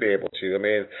shouldn't be able to. I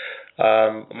mean,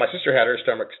 my sister had her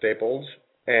stomach stapled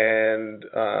and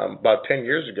about 10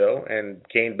 years ago, and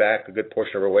gained back a good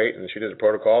portion of her weight, and she did the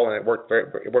protocol, and it worked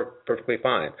perfectly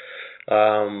fine.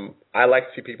 I like to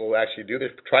see people actually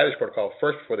try this protocol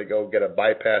first before they go get a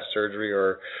bypass surgery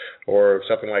or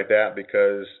something like that,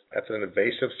 because that's an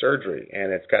invasive surgery,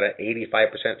 and it's got an 85%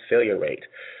 failure rate,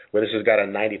 where this has got a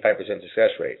 95% success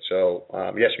rate. So,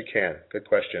 yes, you can. Good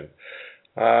question.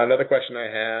 Another question I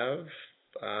have,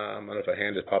 I don't know if a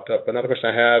hand just popped up, but another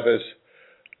question I have is,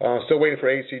 still waiting for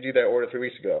HCG that I ordered 3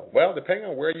 weeks ago. Well, depending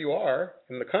on where you are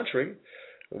in the country,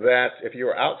 that if you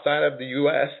are outside of the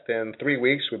U.S., then 3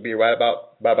 weeks would be right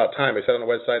about time. They said on the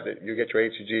website that you get your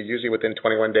HCG usually within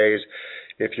 21 days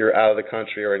if you're out of the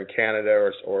country or in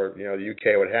Canada or the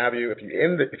UK, what have you. If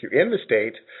you're in the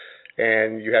state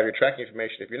and you have your tracking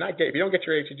information, if you don't get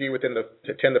your HCG within the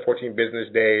 10 to 14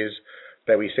 business days,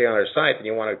 that we say on our site, and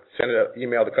you want to send an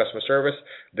email to customer service,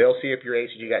 they'll see if your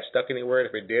HCG got stuck anywhere.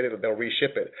 If it did, they'll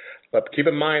reship it. But keep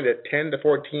in mind that 10 to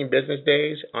 14 business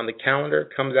days on the calendar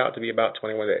comes out to be about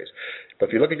 21 days. But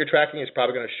if you look at your tracking, it's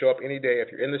probably going to show up any day.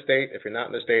 If you're in the state, if you're not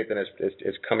in the state, then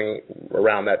it's coming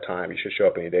around that time. You should show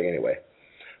up any day anyway.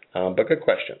 But good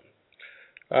question.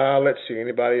 Let's see.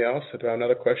 Anybody else? Do I have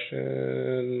another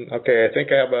question? Okay, I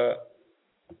think I have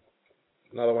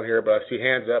another one here, but I see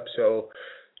hands up. So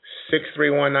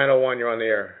 631-901, you're on the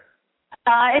air.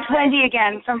 It's Wendy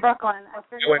again from Brooklyn. I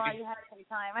figured while you had some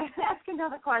time, I'd ask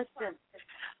another question.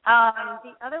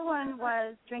 The other one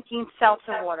was drinking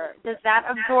seltzer water. Does that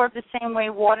absorb the same way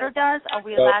water does? Are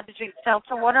we allowed to drink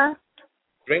seltzer water?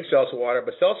 Drink seltzer water,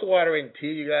 but seltzer water in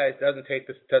tea, you guys, doesn't take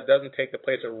the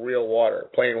place of real water,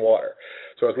 plain water.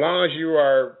 So as long as you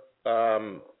are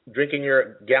drinking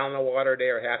your gallon of water a day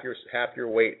or half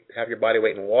your body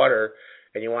weight in water,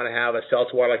 and you want to have a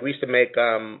seltzer water, like we used to make,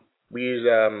 we use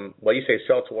you say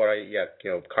seltzer water,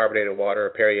 carbonated water, or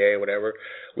Perrier, whatever.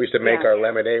 We used to make our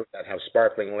lemonade that have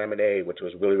sparkling lemonade, which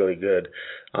was really, really good.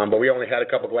 But we only had a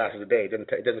couple glasses a day.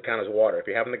 It doesn't count as water. If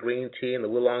you're having the green tea and the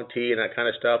oolong tea and that kind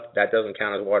of stuff, that doesn't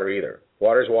count as water either.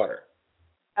 Water is water.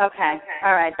 Okay.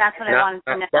 All right. That's what I wanted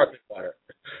to know. Not sparkling water.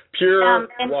 Pure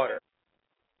water.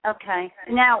 Okay.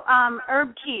 Now,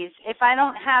 herb teas. If I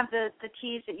don't have the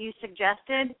teas that you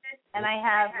suggested, and I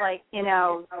have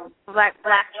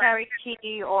black cherry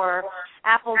tea or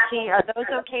apple tea, are those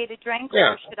okay to drink,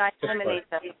 or should I eliminate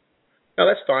them? No,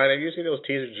 that's fine. And usually those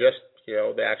teas are just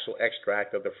the actual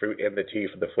extract of the fruit in the tea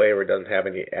for the flavor. It doesn't have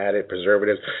any added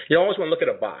preservatives. You always want to look at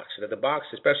a box. And if the box,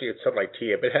 especially if it's something like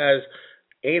tea, if it has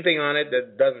anything on it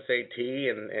that doesn't say tea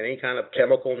and any kind of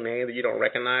chemical name that you don't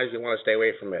recognize, you want to stay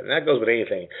away from it. And that goes with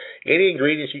anything. Any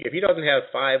ingredients, if you doesn't have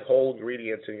 5 whole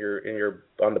ingredients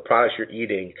on the products you're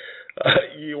eating,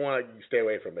 you want to stay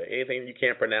away from it. Anything you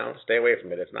can't pronounce, stay away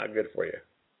from it. It's not good for you.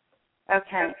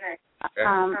 Okay.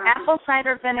 Apple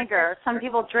cider vinegar. Some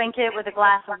people drink it with a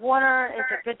glass of water. Is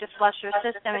it good to flush your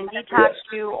system and detox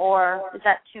you, or is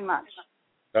that too much?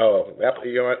 Oh,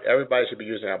 everybody should be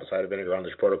using apple cider vinegar on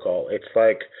this protocol. It's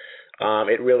like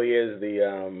it really is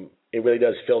it really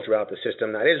does filter out the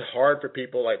system. Now, it is hard for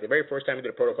people. Like the very first time we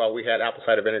did a protocol, we had apple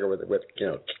cider vinegar with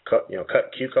cut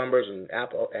cucumbers and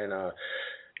apple and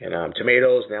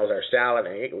tomatoes, and that was our salad.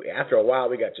 And after a while,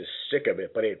 we got just sick of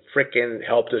it, but it freaking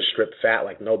helped us strip fat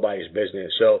like nobody's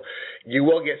business. So you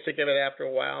will get sick of it after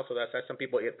a while. So that's why some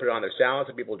people put it on their salad,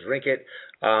 some people drink it.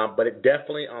 But it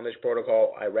definitely on this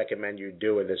protocol, I recommend you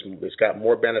do it. It's got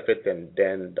more benefit than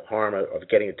the harm of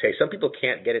getting a taste. Some people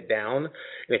can't get it down, and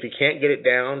if you can't get it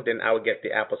down, then I would get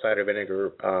the apple cider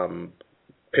vinegar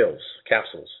pills,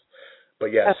 capsules. But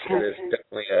yes, it is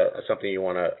definitely something you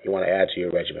want to add to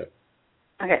your regimen.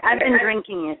 Okay, I've been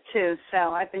drinking it too, so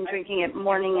I've been drinking it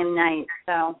morning and night,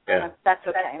 so that's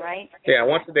okay, right? Yeah,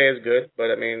 once a day is good, but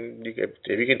I mean, if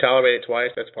you can tolerate it twice,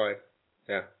 that's fine.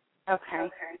 Yeah. Okay.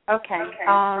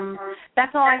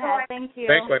 That's all I had. Thank you.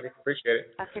 Thanks, Wendy. Appreciate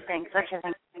it. Okay, thanks.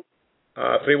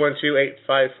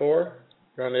 312-854.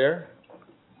 You're on the air.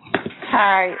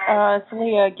 Hi, it's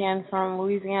Leah again from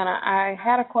Louisiana. I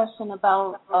had a question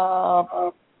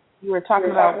about you were talking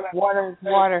about water.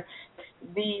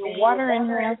 The water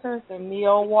enhancers, the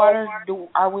meal water,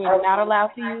 are we not allowed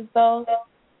to use those?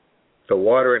 The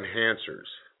water enhancers?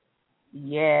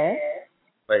 Yes.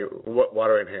 Like what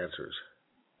water enhancers?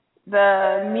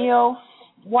 The meal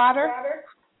water.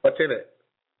 What's in it?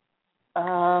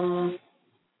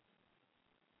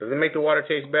 Does it make the water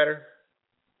taste better?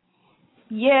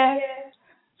 Yes.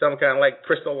 Some kind of like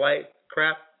Crystal Light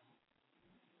crap?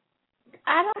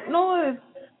 I don't know.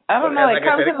 It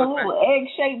comes in a little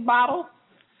egg-shaped bottle.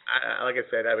 Like I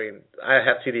said, I mean, I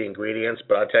have to see the ingredients,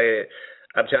 but I'm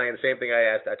telling you the same thing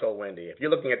I told Wendy. If you're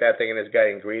looking at that thing and it's got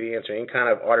ingredients or any kind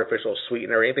of artificial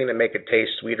sweetener or anything to make it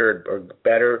taste sweeter or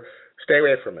better, stay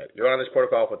away from it. You're on this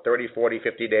protocol for 30, 40,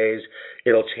 50 days.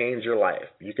 It'll change your life.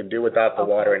 You can do without the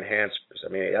water enhancers. I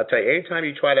mean, I'll tell you, anytime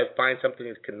you try to find something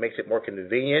that makes it more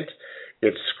convenient,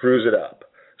 it screws it up.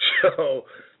 So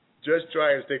just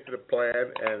try and stick to the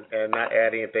plan and not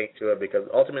add anything to it, because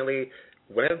ultimately,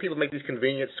 whenever people make these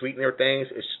convenient sweetener things,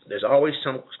 there's always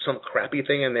some crappy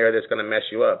thing in there that's going to mess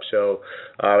you up. So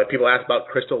people ask about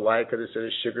Crystal Light because it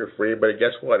says sugar-free, but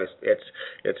guess what?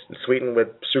 It's sweetened with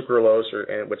sucralose,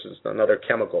 which is another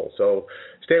chemical. So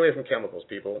stay away from chemicals,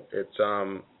 people. It's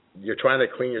you're trying to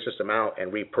clean your system out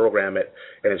and reprogram it,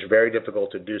 and it's very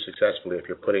difficult to do successfully if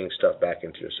you're putting stuff back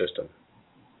into your system.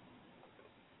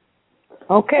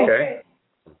 Okay.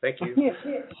 Thank you.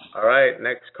 All right,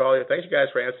 next call. Thanks, you guys,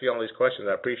 for answering all these questions.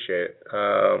 I appreciate it.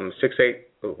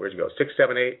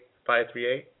 678.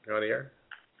 538. You're on the air.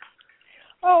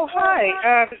 Oh,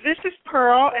 hi. This is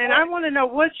Pearl, and I want to know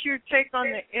what's your take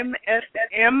on the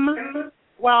MSM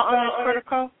while on this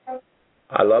protocol?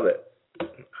 I love it.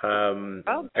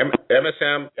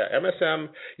 MSM, MSM.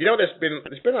 You know, there's been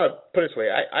a, put it this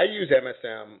way. I use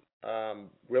MSM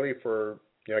really for,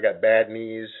 I got bad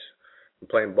knees from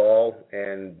playing ball,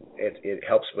 and it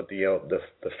helps with the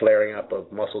flaring up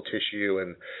of muscle tissue,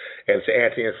 and it's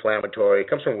anti-inflammatory. It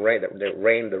comes from rain,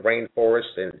 the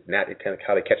rainforest, and kind of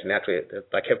how they catch it naturally.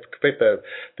 I can't complete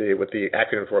with the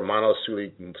acronym for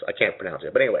monosuli. I can't pronounce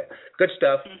it, but anyway, good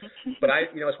stuff. But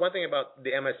it's one thing about the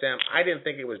MSM. I didn't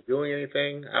think it was doing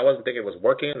anything. I wasn't thinking it was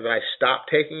working. And then I stopped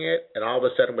taking it, and all of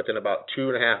a sudden, within about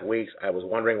 2.5 weeks, I was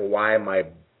wondering why my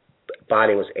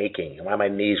body was aching and why my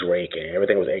knees were aching and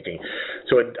everything was aching.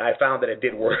 So I found that it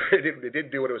did work. It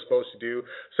did do what it was supposed to do.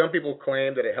 Some people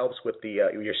claim that it helps with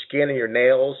your skin and your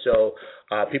nails. So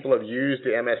people have used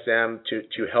the MSM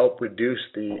to help reduce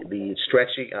the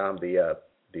stretching, the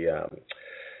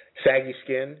saggy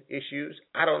skin issues.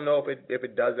 I don't know if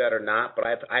it does that or not, but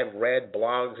I've read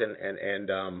blogs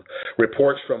and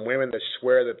reports from women that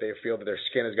swear that they feel that their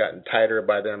skin has gotten tighter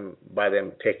by them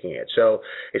taking it. So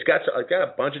it's got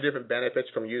a bunch of different benefits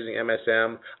from using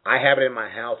MSM. I have it in my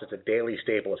house. It's a daily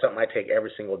staple. It's something I take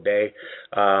every single day,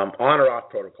 on or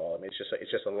off protocol. I mean,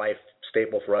 it's just a life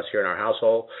staple for us here in our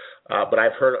household. But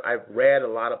I've read a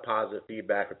lot of positive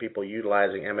feedback for people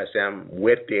utilizing MSM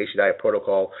with the HCG diet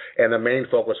protocol, and the main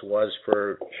focus was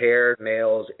for hair,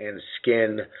 nails, and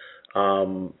skin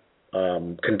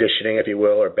conditioning, if you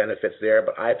will, or benefits there.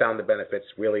 But I found the benefits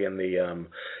really in the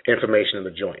inflammation of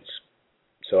the joints.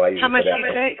 So I use How much do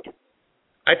you take?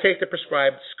 I take the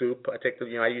prescribed scoop. I take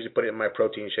I usually put it in my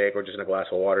protein shake or just in a glass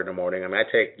of water in the morning. I mean, I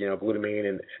take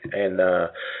glutamine and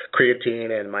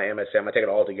creatine and my MSM. I take it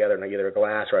all together in either a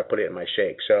glass or I put it in my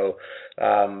shake. So,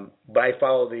 but I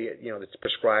follow it's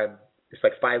prescribed. It's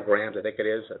like 5 grams, I think it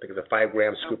is. I think it's a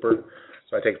 5-gram scooper.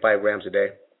 So I take 5 grams a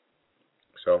day.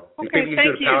 So you can do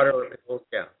the powder.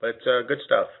 Yeah, but it's good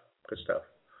stuff. Good stuff.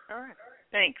 All right.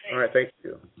 Thanks. All right. Thank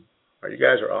you. All right, you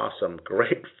guys are awesome.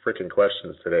 Great freaking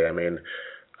questions today. I mean,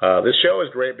 this show is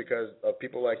great because of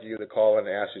people like you that call in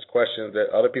and ask these questions that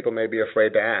other people may be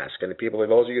afraid to ask. And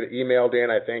those of you that emailed in,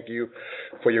 I thank you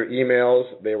for your emails.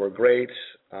 They were great.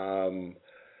 And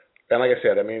like I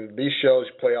said, I mean, these shows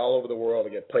play all over the world. They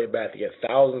get played back. They get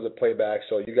thousands of playbacks.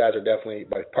 So you guys are definitely,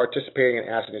 by participating and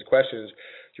asking these questions,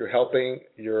 you're helping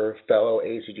your fellow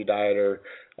HCG dieter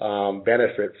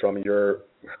benefit from your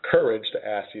courage to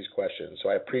ask these questions. So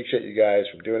I appreciate you guys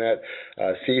for doing that.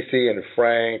 Cece and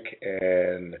Frank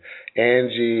and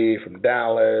Angie from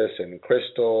Dallas and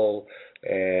Crystal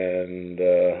and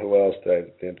who else did I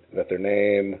get their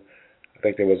name? I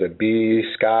think there was a B,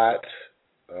 Scott.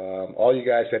 All you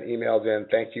guys sent emails in.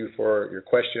 Thank you for your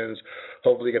questions.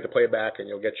 Hopefully you get the playback and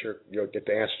you'll get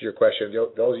the answer to your questions.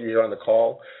 Those of you who are on the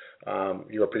call,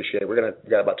 you appreciate it. We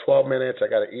got about 12 minutes. I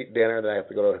got to eat dinner. Then I have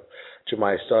to go to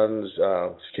my son's.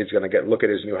 His kid's going to look at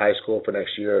his new high school for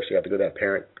next year. So you have to go to that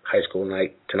parent high school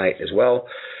night tonight as well.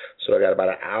 So I got about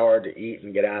an hour to eat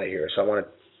and get out of here. So I want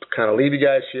to kind of leave you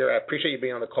guys here. I appreciate you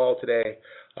being on the call today.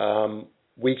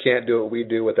 We can't do what we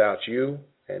do without you.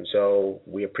 And so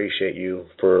we appreciate you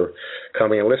for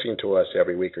coming and listening to us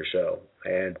every week or so.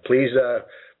 And please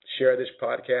share this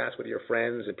podcast with your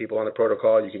friends and people on the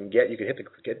protocol. You can get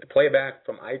the playback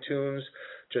from iTunes.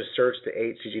 Just search the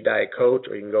HCG Diet Coach,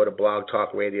 or you can go to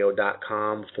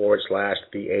blogtalkradio.com/the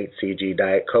HCG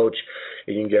Diet Coach.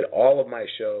 And you can get all of my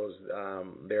shows.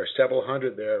 There are several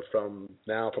hundred there from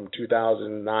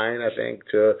 2009, I think,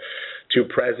 to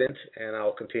present, and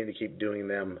I'll continue to keep doing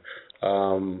them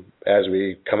as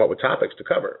we come up with topics to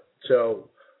cover. So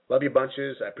love you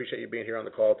bunches. I appreciate you being here on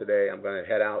the call today. I'm going to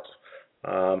head out,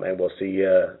 and we'll see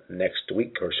you next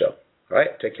week or so. All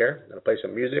right, take care. I'm going to play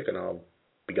some music, and I'll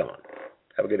be gone.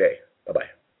 Have a good day. Bye-bye.